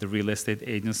 The real estate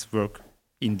agents work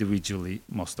individually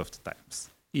most of the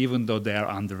times. Even though they are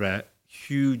under a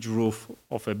huge roof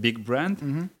of a big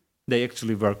brand, they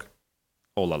actually work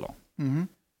all alone.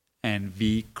 and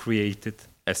we created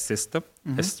a system,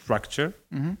 a structure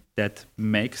that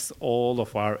makes all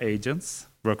of our agents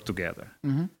work together.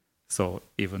 So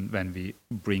even when we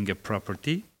bring a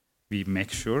property, we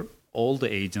make sure all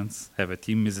the agents have a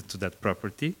team visit to that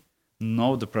property,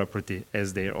 know the property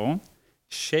as their own,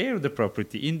 share the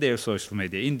property in their social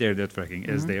media, in their networking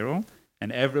as their own,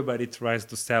 and everybody tries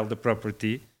to sell the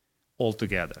property all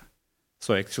together.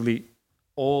 So actually,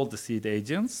 all the seed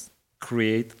agents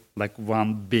create like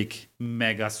one big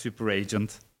mega super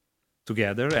agent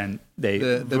together, and they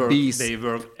they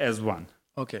work as one.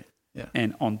 Okay. Yeah.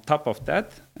 And on top of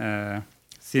that,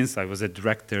 since I was a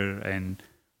director and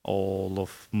all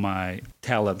of my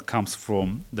talent comes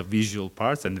from the visual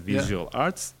parts and the visual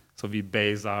arts, so we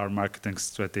base our marketing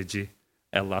strategy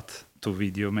a lot to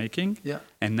video making,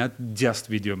 and not just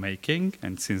video making.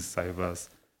 And since I was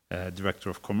director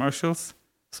of commercials,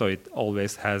 so it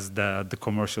always has the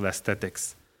commercial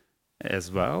aesthetics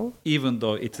as well, even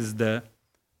though it is to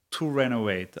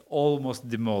renovate, almost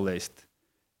demolished,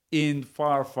 in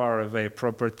far, far away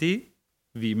property,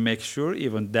 we make sure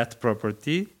even that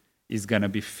property is going to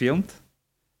be filmed,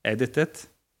 edited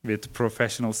with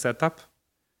professional setup,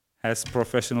 has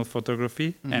professional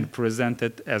photography, and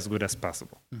presented as good as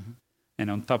possible. And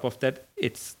on top of that,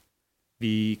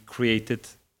 we created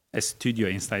a studio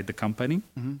inside the company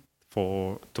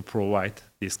to provide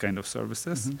these kind of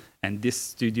services. And this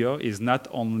studio is not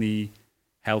only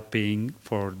helping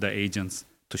for the agents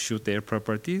to shoot their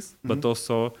properties, but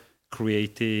also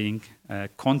creating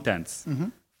contents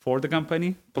for the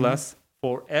company, plus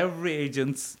for every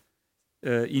agent's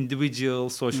individual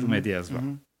social media as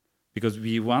well. Because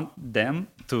we want them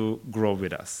to grow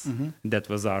with us. That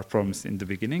was our promise in the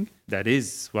beginning. That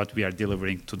is what we are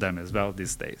delivering to them as well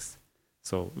these days.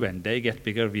 So when they get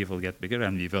bigger, we will get bigger,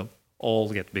 and we will all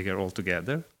get bigger all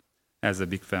together as a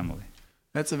big family.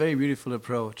 That's a very beautiful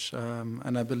approach.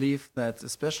 And I believe that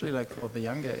especially like for the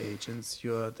younger agents,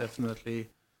 you're definitely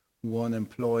one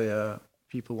employer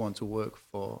people want to work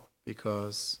for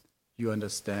because you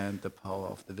understand the power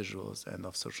of the visuals and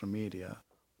of social media.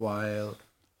 While,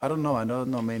 I don't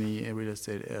know many real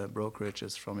estate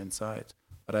brokerages from inside,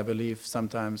 but I believe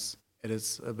sometimes it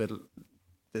is a bit,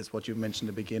 this what you mentioned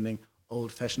in the beginning,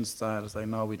 old-fashioned styles. Like,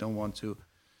 no, we don't want to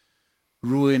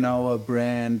ruin our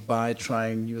brand by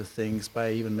trying new things,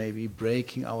 by even maybe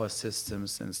breaking our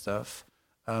systems and stuff.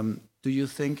 Do you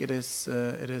think it is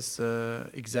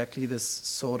exactly this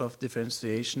sort of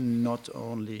differentiation, not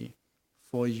only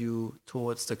for you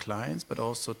towards the clients, but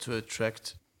also to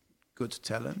attract good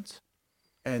talent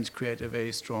and create a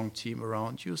very strong team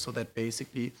around you, so that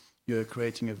basically you're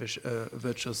creating a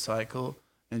virtuous cycle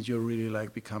and you're really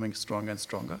like becoming stronger and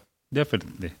stronger?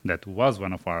 Definitely. That was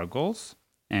one of our goals.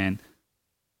 And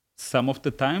some of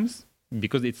the times,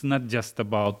 because it's not just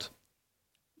about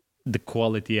the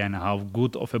quality and how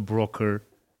good of a broker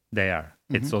they are,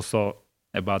 it's also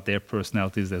about their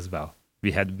personalities as well.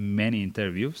 We had many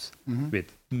interviews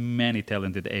with many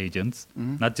talented agents,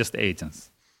 not just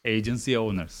agents, agency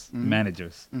owners,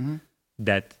 managers,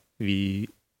 that we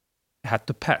had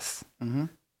to pass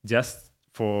just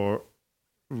for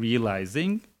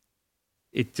realizing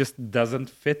it just doesn't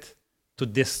fit to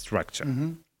this structure.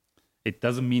 It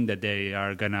doesn't mean that they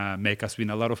are going to make us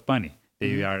win a lot of money.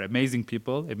 They are amazing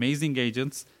people, amazing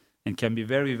agents, and can be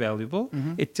very valuable.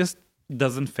 It just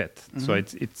doesn't fit. So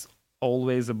it's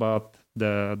always about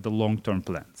the long-term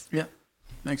plans. Yeah,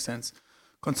 makes sense.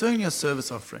 Concerning your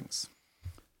service offerings,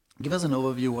 give us an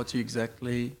overview what you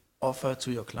exactly offer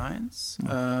to your clients,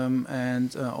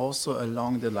 and also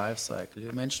along the life cycle.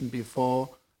 You mentioned before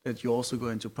that you also go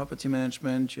into property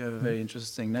management. You have a very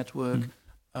interesting network.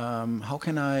 How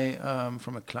can I,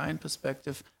 from a client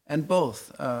perspective, and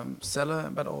both seller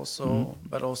but also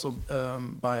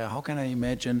buyer, how can I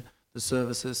imagine the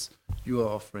services you are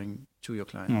offering to your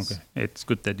clients? Okay, it's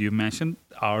good that you mentioned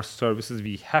our services.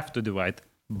 We have to divide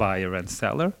buyer and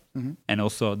seller, and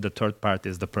also the third part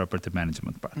is the property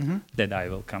management part that I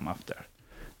will come after.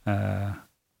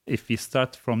 If we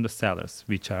start from the sellers,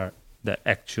 which are the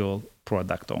actual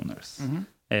product owners.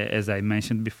 As I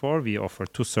mentioned before, we offer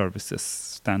two services,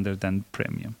 standard and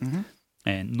premium.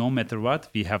 And no matter what,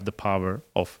 we have the power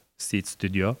of Seed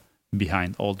Studio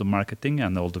behind all the marketing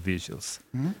and all the visuals.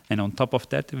 And on top of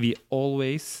that, we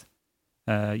always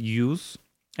use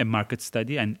a market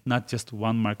study, and not just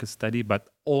one market study, but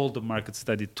all the market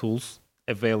study tools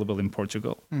available in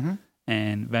Portugal.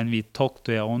 And when we talk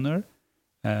to an owner,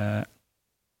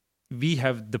 we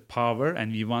have the power,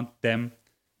 and we want them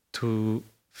to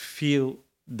feel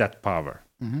that power.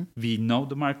 We know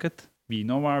the market, we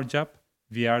know our job,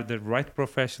 we are the right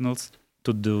professionals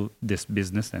to do this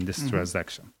business and this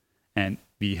transaction. and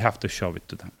we have to show it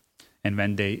to them. And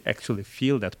when they actually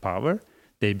feel that power,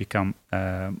 they become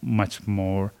much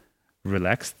more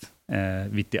relaxed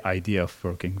with the idea of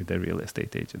working with a real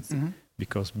estate agency.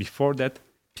 Because before that,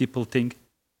 people think,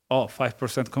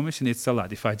 5% commission, it's a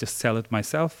lot. If I just sell it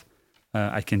myself,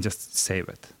 I can just save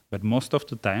it. But most of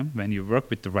the time, when you work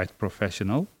with the right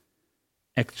professional,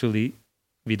 actually,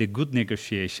 with a good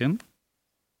negotiation,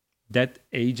 that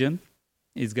agent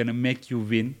is going to make you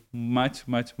win much,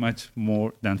 much, much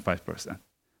more than 5%.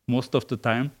 Most of the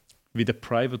time, with a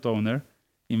private owner,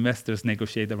 investors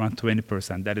negotiate around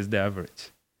 20%. That is the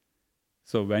average.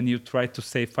 So when you try to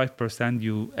save 5%,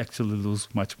 you actually lose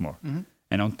much more.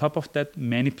 And on top of that,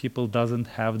 many people doesn't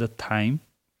have the time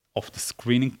of the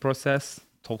screening process,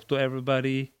 talk to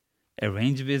everybody,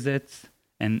 arrange visits.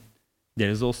 And there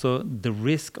is also the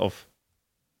risk of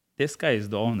this guy is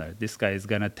the owner. This guy is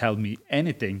going to tell me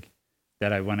anything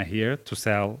that I want to hear to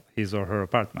sell his or her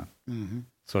apartment.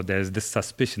 So there's this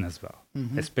suspicion as well,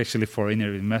 especially for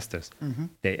inner investors.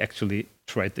 They actually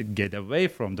try to get away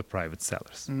from the private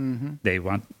sellers. They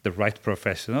want the right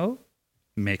professional,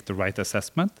 make the right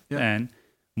assessment, and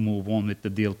move on with the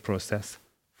deal process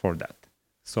for that.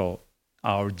 So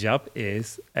our job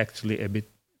is actually a bit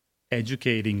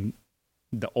educating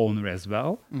the owner as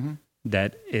well.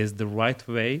 That is the right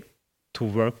way to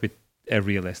work with a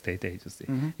real estate agency.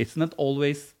 It's not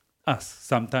always us.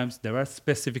 Sometimes there are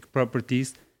specific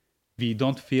properties we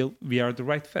don't feel we are the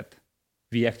right fit.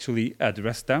 We actually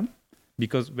address them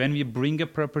because when we bring a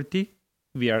property,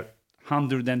 we are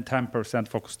 110%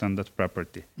 focused on that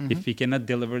property. If we cannot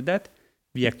deliver that,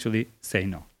 we actually say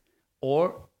no.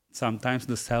 Or sometimes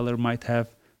the seller might have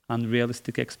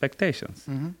unrealistic expectations.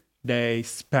 They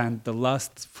spent the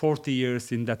last 40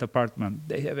 years in that apartment.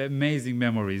 They have amazing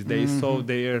memories. They saw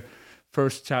their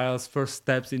first child's first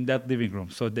steps in that living room.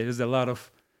 So there is a lot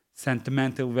of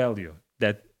sentimental value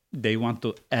that they want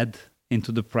to add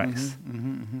into the price.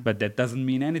 But that doesn't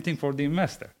mean anything for the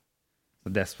investor. So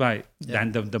that's why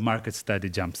then the market study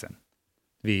jumps in.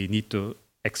 We need to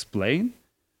explain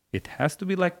it has to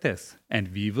be like this.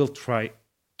 And we will try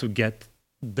to get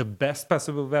the best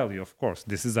possible value, of course.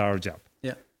 This is our job.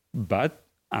 But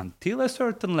until a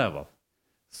certain level.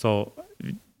 So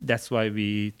that's why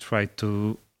we try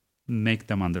to make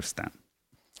them understand.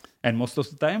 And most of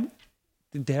the time,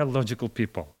 they are logical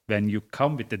people. When you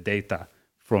come with the data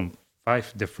from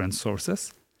 5 different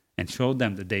sources and show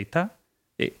them the data,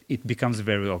 it becomes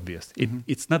very obvious.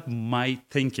 It's not my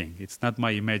thinking. It's not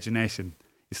my imagination.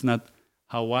 It's not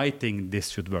how I think this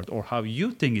should work or how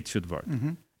you think it should work.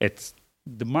 It's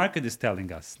the market is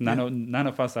telling us. None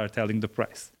of us are telling the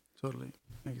price. Totally.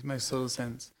 Makes total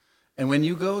sense. And when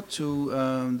you go to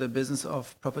the business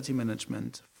of property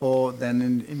management, then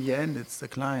in the end, it's the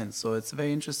client. So it's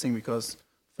very interesting because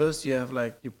first you have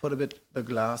you put a bit the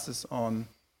glasses on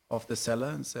of the seller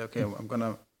and say, okay, I'm going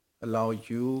to allow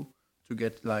you to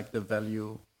get the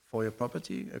value for your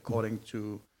property according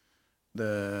to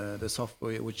the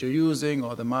software which you're using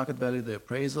or the market value, the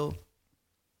appraisal.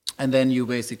 And then you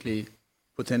basically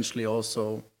potentially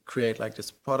also create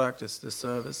this product, this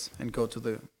service, and go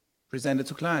to present it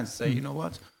to clients. Say, you know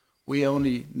what, we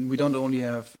don't only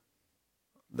have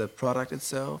the product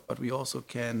itself, but we also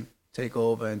can take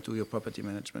over and do your property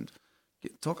management.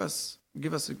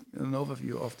 Give us an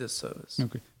overview of this service.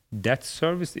 Okay, that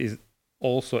service is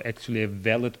also actually a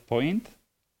valid point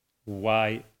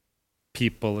why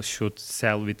people should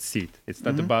sell with Seed. It's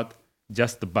not about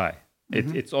just the buy.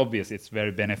 It's obvious it's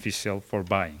very beneficial for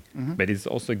buying, but it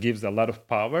also gives a lot of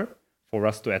power for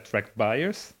us to attract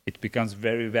buyers. It becomes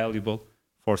very valuable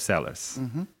for sellers.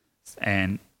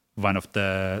 And one of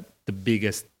the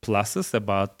biggest pluses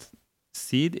about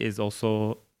Seed is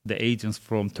also the agents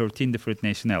from 13 different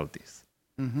nationalities.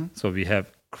 So we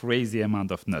have crazy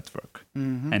amount of network.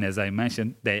 And as I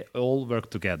mentioned, they all work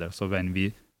together. So when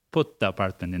we put the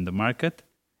apartment in the market,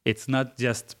 it's not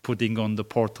just putting on the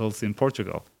portals in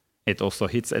Portugal. It also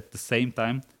hits at the same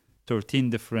time 13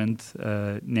 different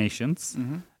nations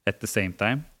at the same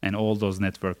time, and all those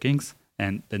networkings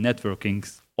and the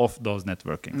networkings of those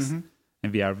networkings.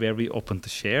 And we are very open to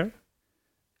share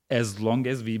as long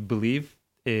as we believe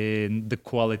in the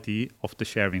quality of the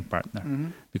sharing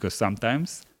partner. Because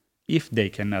sometimes if they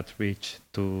cannot reach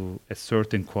to a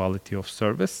certain quality of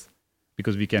service,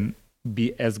 because we can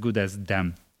be as good as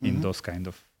them in those kind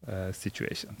of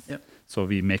situations. So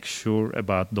we make sure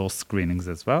about those screenings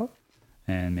as well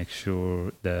and make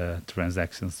sure the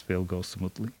transactions will go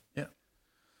smoothly.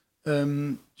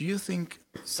 Do you think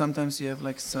sometimes you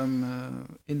have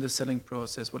some in the selling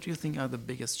process, what do you think are the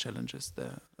biggest challenges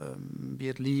there? Be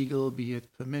it legal, be it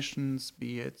permissions,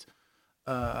 be it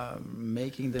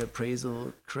making the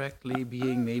appraisal correctly,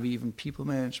 being maybe even people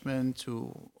management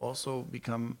to also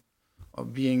become or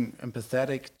being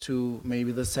empathetic to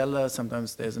maybe the seller.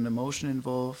 Sometimes there's an emotion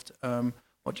involved.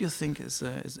 What do you think is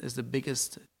the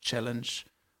biggest challenge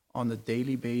on a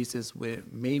daily basis where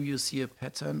maybe you see a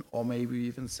pattern or maybe you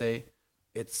even say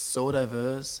it's so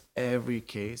diverse, every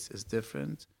case is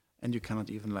different, and you cannot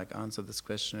even like answer this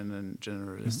question in a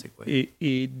generalistic way?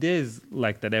 It is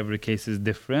like that every case is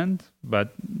different,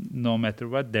 but no matter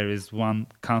what, there is one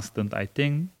constant, I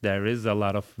think. There is a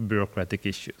lot of bureaucratic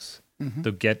issues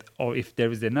to get, or if there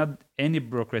is not any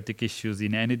bureaucratic issues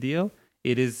in any deal,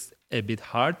 it is a bit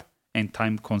hard and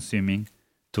time consuming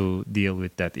to deal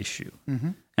with that issue.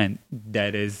 And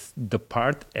that is the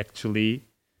part actually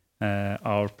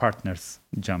our partners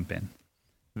jump in.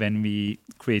 When we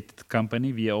created the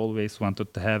company, we always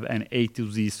wanted to have an A to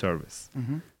Z service.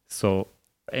 So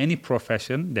any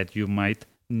profession that you might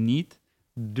need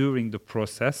during the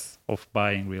process of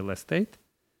buying real estate,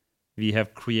 we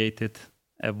have created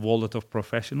a wallet of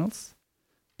professionals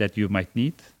that you might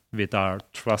need with our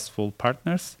trustful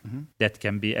partners that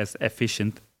can be as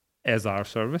efficient as our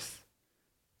service.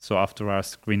 So after our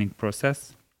screening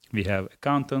process, we have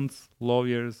accountants,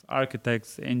 lawyers,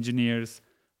 architects, engineers,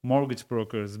 mortgage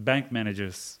brokers, bank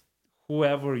managers,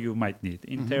 whoever you might need,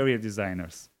 interior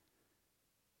designers,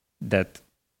 that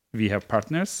we have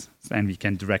partners and we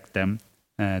can direct them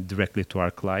directly to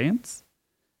our clients.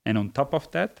 And on top of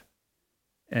that,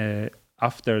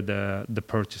 after the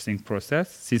purchasing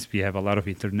process, since we have a lot of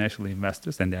international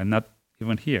investors and they are not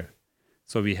even here,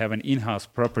 so we have an in-house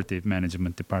property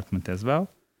management department as well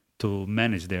to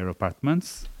manage their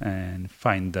apartments and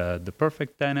find the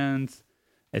perfect tenants,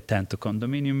 attend to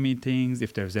condominium meetings,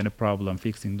 if there's any problem,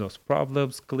 fixing those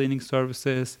problems, cleaning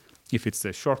services, if it's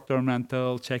a short-term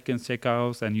rental, check-ins,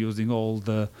 check-outs, and using all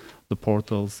the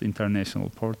portals, international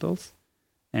portals,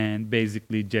 and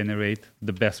basically generate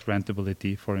the best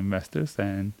rentability for investors,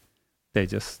 and they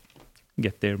just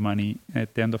get their money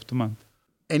at the end of the month.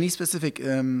 Any specific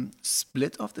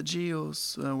split of the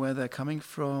geos where they're coming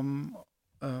from,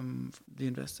 the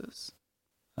investors?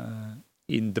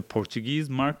 In the Portuguese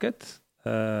market,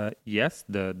 yes,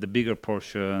 the bigger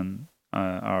portion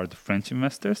are the French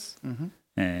investors,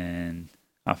 and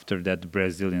after that, the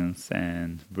Brazilians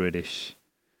and British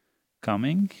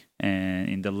coming. And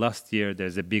in the last year,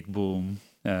 there's a big boom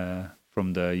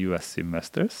from the US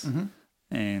investors.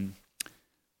 And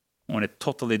on a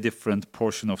totally different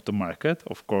portion of the market,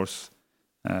 of course,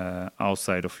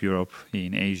 outside of Europe,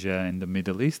 in Asia and the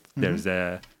Middle East, there's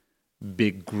a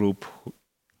big group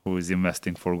who is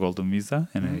investing for Golden Visa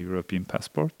and a European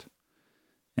passport.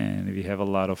 And we have a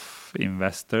lot of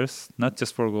investors, not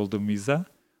just for Golden Visa,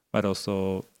 but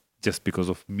also just because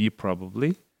of me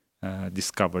probably,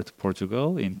 discovered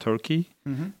Portugal in Turkey.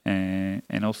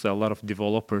 And also a lot of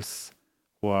developers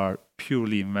who are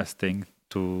purely investing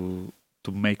to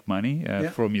make money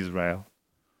from Israel.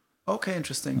 Okay,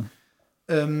 interesting.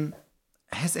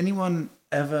 Has anyone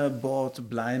ever bought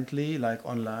blindly, like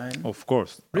online? Of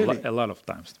course, Really? a lot of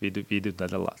times we do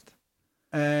that a lot.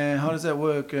 How does that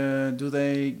work? Do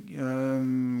they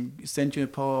send you a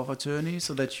power of attorney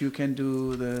so that you can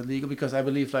do the legal? Because I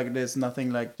believe like there's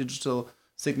nothing like digital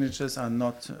signatures are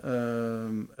not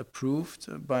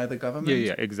approved by the government.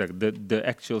 Yeah, exactly. The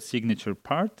actual signature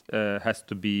part has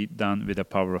to be done with a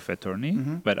power of attorney,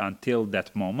 but until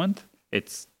that moment,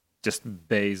 it's just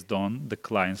based on the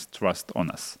client's trust on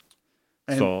us.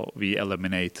 And so we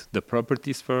eliminate the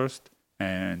properties first,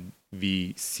 and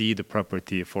we see the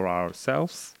property for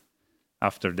ourselves.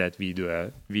 After that, we do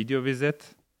a video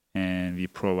visit, and we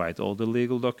provide all the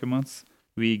legal documents.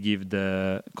 We give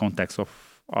the contacts of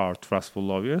our trustful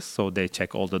lawyers, so they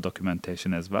check all the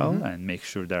documentation as well and make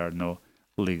sure there are no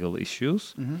legal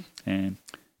issues. And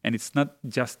it's not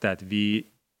just that. We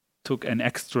took an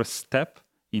extra step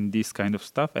in this kind of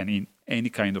stuff, and in any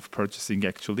kind of purchasing,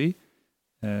 actually.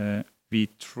 We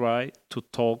try to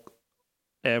talk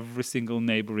every single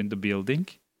neighbor in the building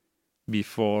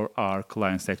before our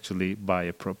clients actually buy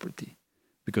a property.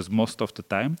 Because most of the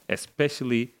time,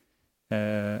 especially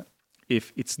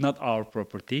if it's not our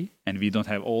property and we don't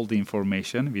have all the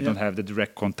information, we don't have the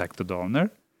direct contact to the owner,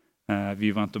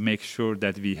 we want to make sure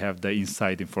that we have the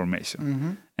inside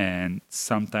information. And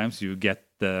sometimes you get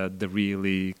the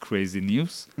really crazy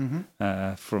news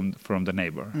from the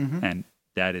neighbor. And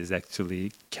that is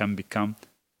actually can become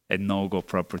a no-go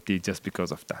property just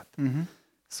because of that.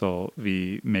 So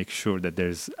we make sure that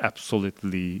there's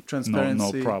absolutely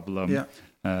no problem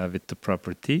with the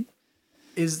property.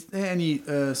 Is there any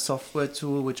software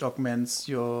tool which augments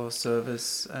your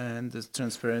service and the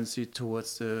transparency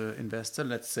towards the investor?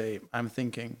 Let's say I'm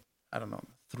thinking, I don't know,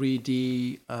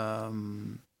 3D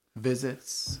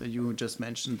visits. You just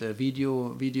mentioned the video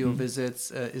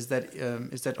visits. Is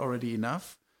that already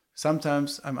enough?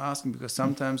 Sometimes I'm asking because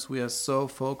sometimes we are so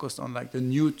focused on like the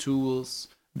new tools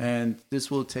and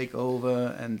this will take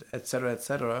over and et cetera, et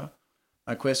cetera.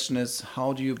 My question is,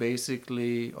 how do you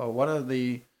basically, or what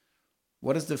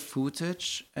is the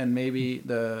footage and maybe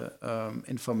the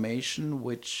information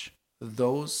which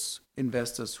those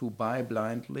investors who buy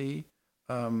blindly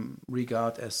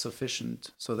regard as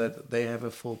sufficient so that they have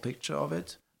a full picture of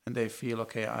it and they feel,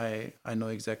 okay, I know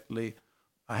exactly,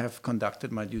 I have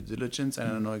conducted my due diligence and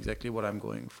I know exactly what I'm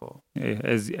going for.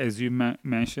 As you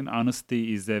mentioned,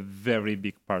 honesty is a very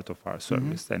big part of our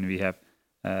service. And we have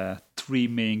 3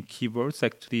 main keywords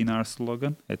actually in our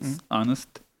slogan. It's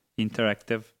honest,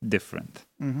 interactive, different.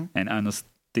 And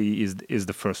honesty is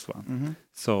the first one.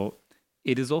 So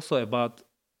it is also about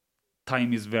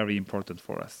time is very important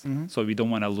for us. So we don't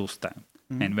want to lose time.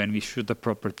 And when we shoot a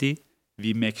property,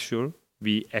 we make sure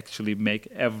we actually make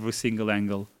every single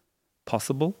angle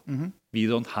possible. We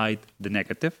don't hide the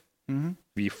negative.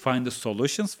 We find the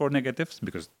solutions for negatives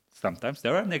because sometimes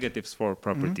there are negatives for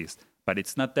properties, but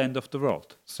it's not the end of the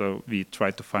world. So we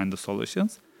try to find the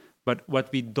solutions. But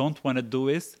what we don't want to do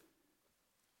is,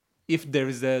 if there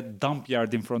is a dump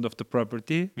yard in front of the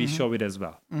property, we show it as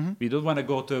well. We don't want to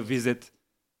go to a visit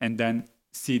and then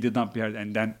see the dump yard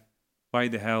and then, why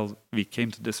the hell we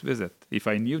came to this visit? If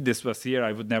I knew this was here,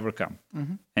 I would never come.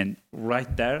 And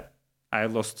right there, I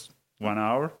lost 1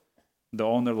 hour, the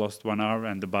owner lost 1 hour,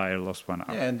 and the buyer lost 1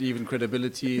 hour. Yeah, and even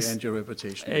credibility and your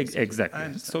reputation.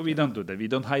 Exactly. So we don't do that. We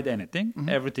don't hide anything.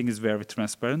 Everything is very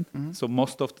transparent. So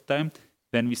most of the time,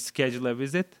 when we schedule a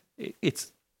visit,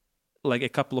 it's like a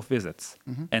couple of visits,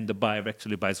 and the buyer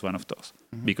actually buys one of those.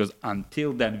 Because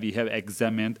until then, we have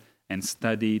examined and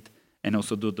studied and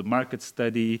also do the market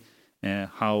study,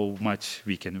 how much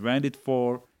we can rent it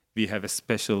for. We have a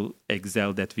special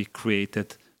Excel that we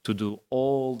created to do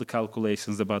all the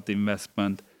calculations about the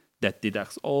investment that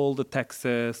deducts all the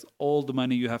taxes, all the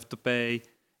money you have to pay,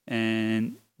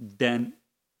 and then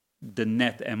the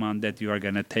net amount that you are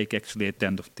going to take actually at the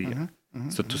end of the year.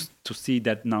 So to see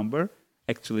that number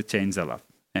actually changes a lot.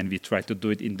 And we try to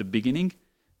do it in the beginning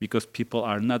because people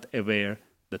are not aware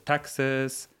the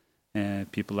taxes,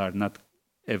 people are not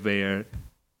aware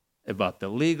about the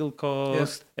legal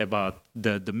cost, about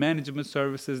the management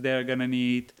services they are going to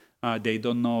need. They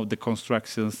don't know the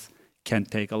constructions can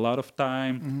take a lot of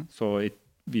time. So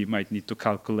we might need to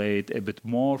calculate a bit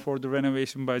more for the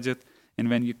renovation budget. And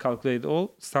when you calculate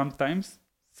all, sometimes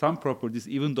some properties,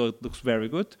 even though it looks very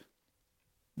good,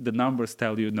 the numbers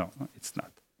tell you, no, it's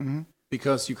not.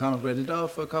 Because you cannot rent it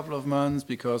out for a couple of months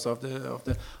because of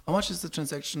the how much is the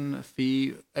transaction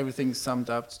fee? Everything summed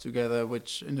up together,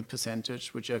 which in a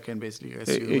percentage, which I can basically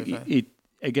assume.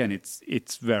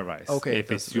 It's varies. Okay,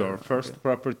 if it's your first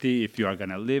property, if you are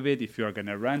gonna live it, if you are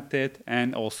gonna rent it,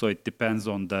 and also it depends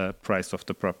on the price of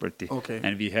the property. Okay.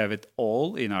 And we have it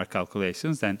all in our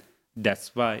calculations, and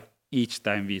that's why each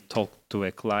time we talk to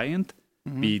a client,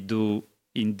 we do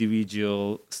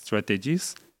individual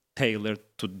strategies tailored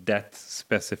to that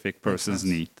specific person's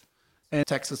need. And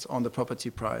taxes on the property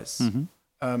price.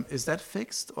 Is that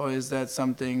fixed, or is that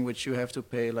something which you have to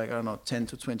pay, like, I don't know, 10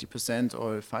 to 20%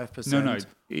 or 5%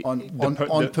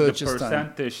 on purchase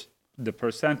time? The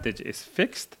percentage is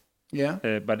fixed. Yeah.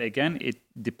 But again, it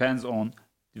depends on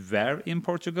where in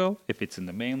Portugal, if it's in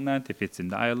the mainland, if it's in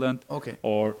the island,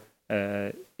 or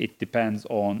it depends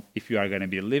on if you are going to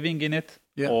be living in it,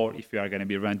 or if you are going to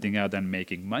be renting out and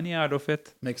making money out of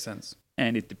it. Makes sense.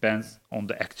 And it depends on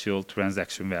the actual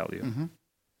transaction value.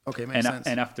 Okay, makes sense.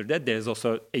 And after that, there's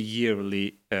also a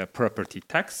yearly property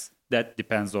tax that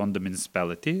depends on the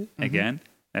municipality. Again,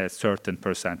 a certain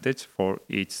percentage for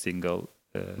each single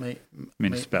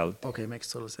municipality. Okay,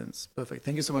 makes total sense. Perfect.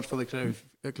 Thank you so much for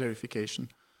the clarification.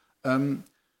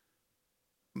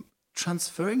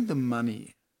 Transferring the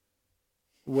money,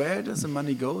 where does the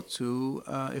money go to?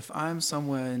 If I'm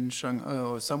somewhere in Shanghai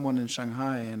or someone in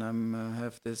Shanghai and I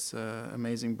have this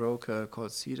amazing broker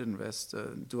called Seed Invest,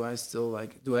 do I still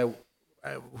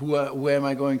where am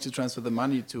I going to transfer the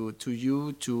money to? To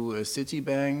you, to a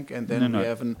Citibank, and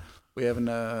then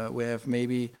we have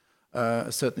maybe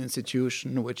a certain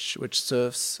institution which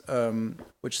serves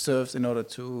in order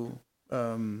to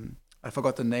I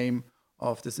forgot the name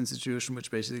of this institution,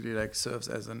 which basically like serves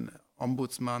as an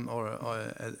ombudsman or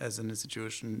as an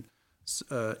institution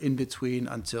in between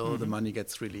until the money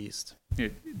gets released.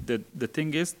 The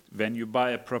thing is, when you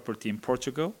buy a property in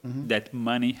Portugal, that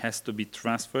money has to be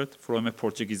transferred from a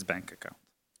Portuguese bank account.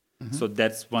 So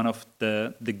that's one of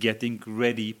the getting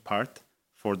ready part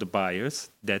for the buyers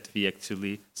that we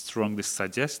actually strongly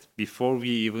suggest before we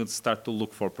even start to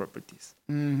look for properties.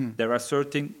 There are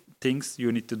certain things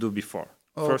you need to do before.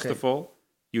 First of all,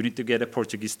 you need to get a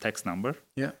Portuguese tax number.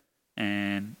 Yeah.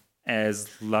 And as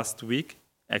last week,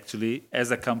 actually,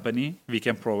 as a company, we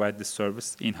can provide the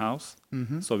service in-house.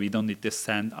 So we don't need to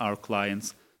send our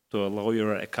clients to a lawyer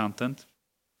or accountant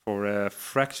for a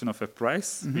fraction of a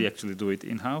price. We actually do it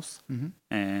in-house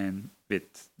and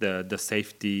with the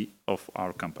safety of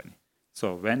our company.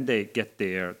 So when they get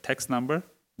their tax number,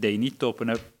 they need to open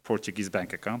a Portuguese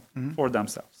bank account for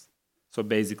themselves. So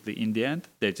basically, in the end,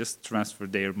 they just transfer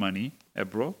their money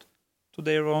abroad to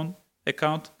their own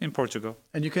account in Portugal.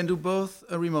 And you can do both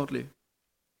remotely?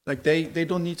 Like they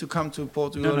don't need to come to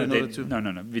Portugal in order to...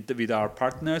 No. With our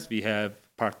partners, we have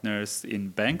partners in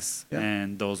banks,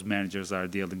 and those managers are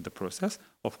dealing the process.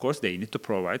 Of course, they need to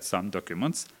provide some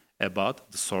documents about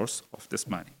the source of this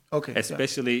money. Okay.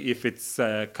 Especially if it's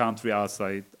a country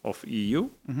outside of EU,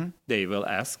 they will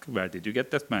ask, where did you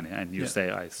get that money? And you say,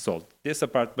 I sold this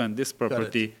apartment, this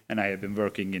property, and I have been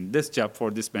working in this job for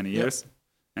this many years.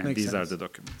 And Makes these sense. are the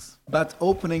documents. But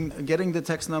getting the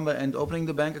tax number and opening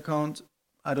the bank account,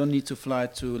 I don't need to fly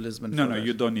to Lisbon. No,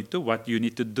 you don't need to. What you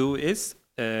need to do is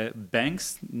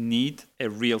banks need a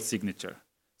real signature.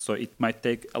 So it might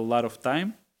take a lot of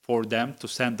time for them to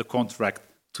send the contract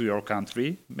to your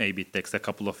country. Maybe it takes a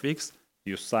couple of weeks.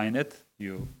 You sign it,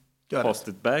 you post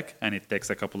it back, and it takes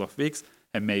a couple of weeks.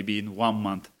 And maybe in 1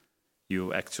 month,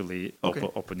 you actually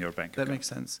open your bank account. That makes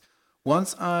sense.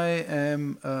 Once I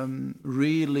am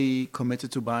really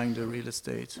committed to buying the real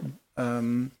estate,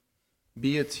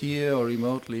 be it here or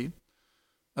remotely,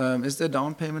 is there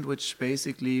down payment which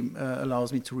basically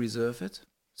allows me to reserve it?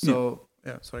 So,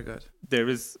 sorry, go ahead. There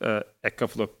is a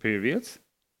couple of periods.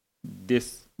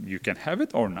 This, you can have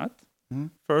it or not.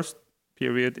 First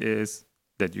period is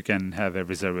that you can have a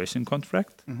reservation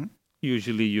contract.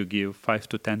 Usually you give 5,000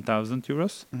 to 10,000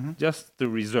 euros just to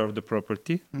reserve the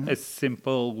property. A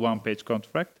simple one-page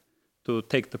contract to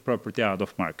take the property out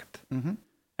of market.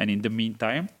 And in the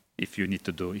meantime, if you need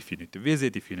to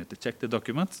visit, if you need to check the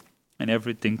documents, and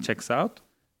everything checks out,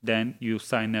 then you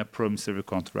sign a promissory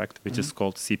contract, which is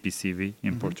called CPCV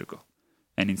in Portugal.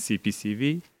 And in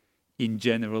CPCV, in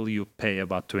general, you pay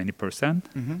about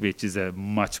 20%, which is a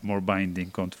much more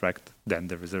binding contract than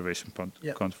the reservation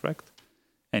contract.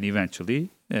 And eventually,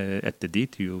 at the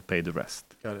deed, you pay the rest.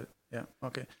 Got it. Yeah.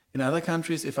 Okay. In other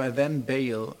countries, if I then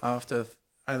bail after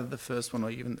either the first one or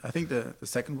even, I think the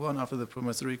second one after the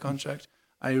promissory contract,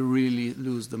 I really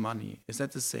lose the money. Is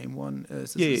that the same one?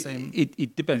 Is this the same?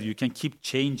 It depends. You can keep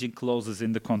changing clauses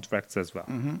in the contracts as well.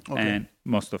 And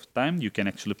most of the time, you can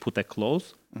actually put a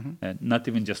clause, and not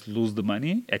even just lose the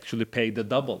money, actually pay the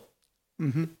double.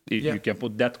 You can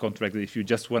put that contract if you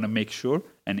just want to make sure,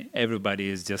 and everybody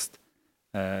is just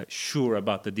sure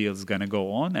about the deal is going to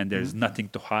go on, and there's nothing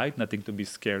to hide, nothing to be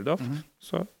scared of.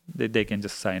 So they can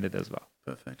just sign it as well.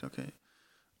 Perfect.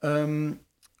 Okay.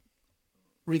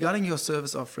 Regarding your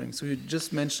service offering, so you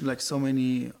just mentioned like so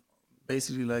many,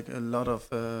 basically like a lot of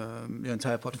your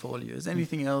entire portfolio. Is there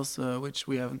anything else which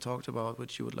we haven't talked about,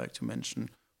 which you would like to mention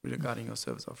regarding your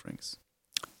service offerings?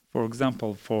 For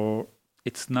example,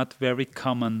 it's not very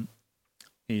common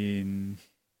in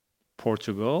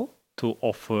Portugal to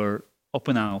offer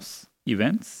open house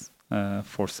events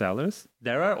for sellers.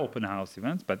 There are open house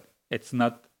events, but it's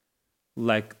not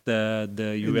like the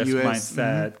US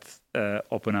mindset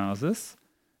open houses.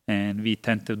 And we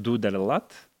tend to do that a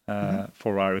lot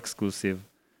for our exclusive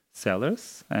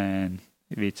sellers, and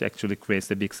which actually creates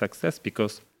a big success,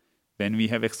 because when we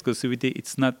have exclusivity,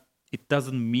 it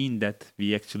doesn't mean that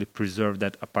we actually preserve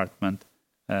that apartment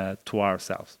to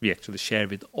ourselves. We actually share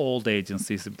with all the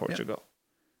agencies in Portugal.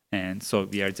 And so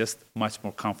we are just much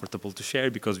more comfortable to share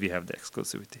because we have the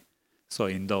exclusivity. So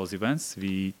in those events,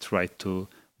 we try to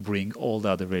bring all the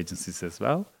other agencies as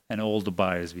well, and all the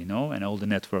buyers we know, and all the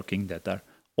networking that are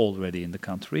already in the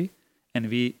country, and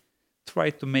we try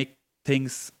to make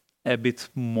things a bit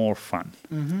more fun.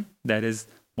 That is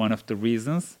one of the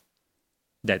reasons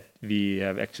that we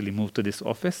have actually moved to this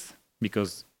office,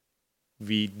 because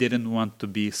we didn't want to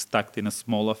be stuck in a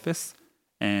small office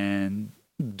and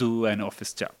do an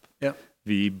office job.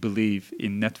 We believe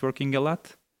in networking a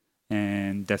lot,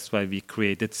 and that's why we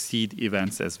created seed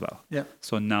events as well.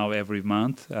 So now every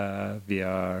month we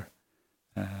are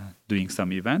doing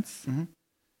some events,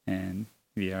 and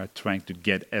we are trying to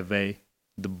get away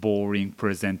the boring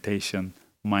presentation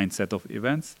mindset of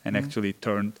events and actually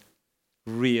turned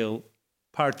real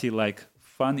party-like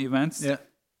fun events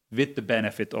with the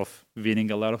benefit of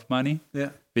winning a lot of money,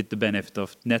 with the benefit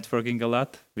of networking a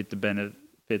lot, with the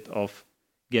benefit of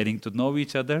getting to know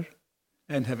each other.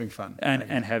 And having fun.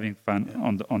 And having fun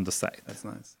on the side. That's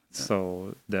nice. Yeah.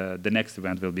 So the next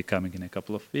event will be coming in a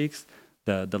couple of weeks.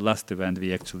 The last event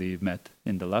we actually met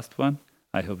in the last one.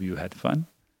 I hope you had fun.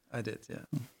 I did, yeah.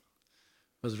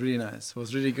 It was really nice. It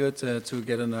was really good to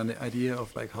get an idea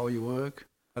of like how you work,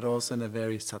 but also in a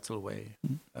very subtle way.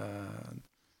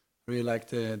 Really liked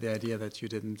the idea that you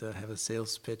didn't have a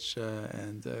sales pitch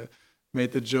and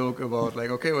made the joke about like,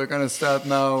 okay, we're going to start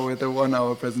now with a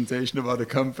 1-hour presentation about a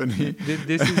company.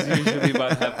 This is usually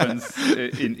what happens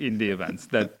in the events.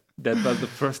 That was the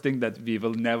first thing, that we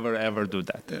will never ever do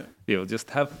that. Yeah. We will just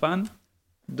have fun,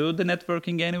 do the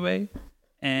networking anyway,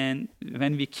 and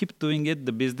when we keep doing it,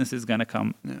 the business is going to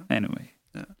come anyway.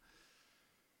 Yeah.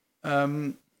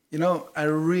 You know, I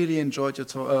really enjoyed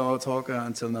our talk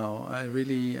until now. I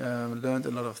really learned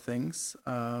a lot of things.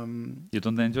 You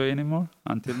don't enjoy anymore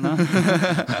until now?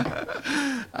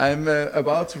 I'm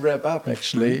about to wrap up,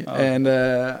 actually. And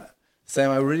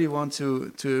Sam, I really want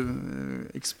to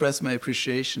express my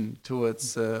appreciation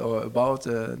towards or about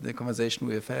the conversation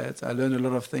we have had. I learned a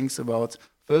lot of things about,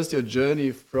 first, your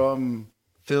journey from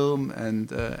film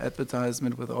and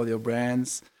advertisement with all your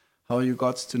brands, how you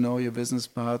got to know your business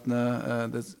partner,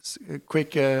 the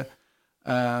quick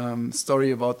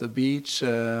story about the beach,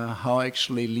 how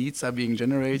actually leads are being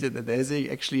generated, that there's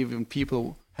actually even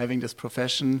people having this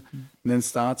profession, and then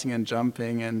starting and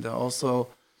jumping. And also,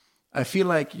 I feel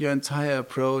like your entire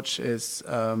approach is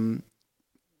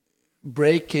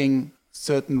breaking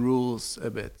certain rules a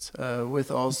bit,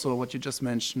 with also what you just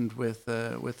mentioned with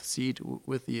Seed,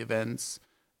 with the events,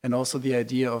 and also the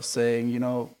idea of saying, you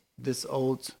know, this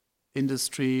old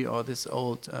industry or this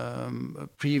old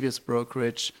previous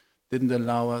brokerage didn't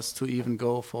allow us to even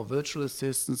go for virtual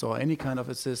assistants or any kind of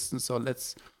assistance. So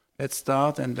let's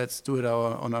start and let's do it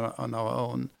on our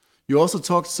own. You also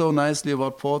talked so nicely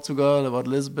about Portugal, about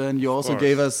Lisbon. You also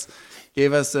gave us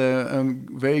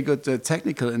very good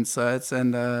technical insights,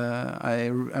 and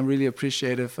I'm really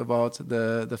appreciative about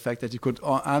the fact that you could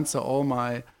answer all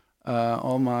my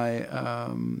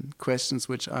questions,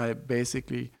 which I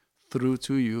basically threw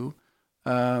to you.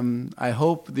 I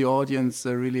hope the audience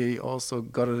really also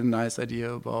got a nice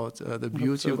idea about the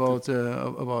beauty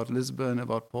about Lisbon,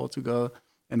 about Portugal,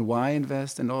 and why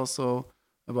invest, and also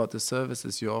about the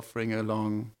services you're offering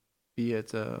along, be it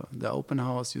the open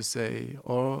house, you say,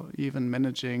 or even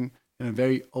managing in a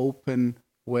very open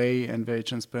way and very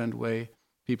transparent way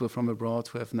people from abroad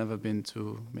who have never been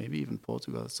to maybe even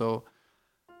Portugal. So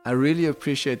I really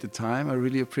appreciate the time. I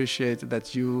really appreciate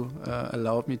that you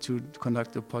allowed me to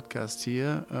conduct a podcast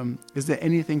here. Is there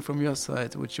anything from your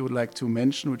side which you would like to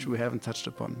mention, which we haven't touched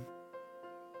upon?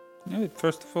 Yeah,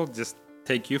 first of all, just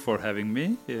thank you for having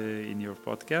me in your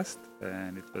podcast.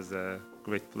 And it was a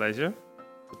great pleasure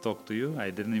to talk to you.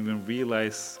 I didn't even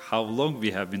realize how long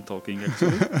we have been talking,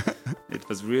 actually. It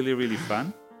was really, really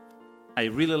fun. I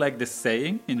really like the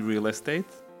saying in real estate.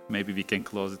 Maybe we can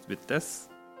close it with this.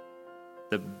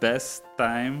 The best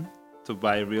time to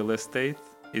buy real estate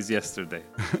is yesterday,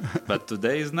 but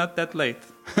today is not that late.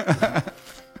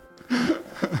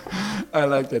 I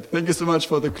like that. Thank you so much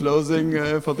for the closing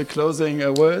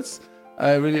words.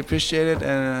 I really appreciate it,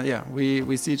 and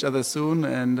we see each other soon,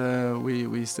 and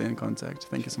we stay in contact.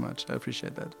 Thank you so much. I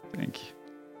appreciate that. Thank you.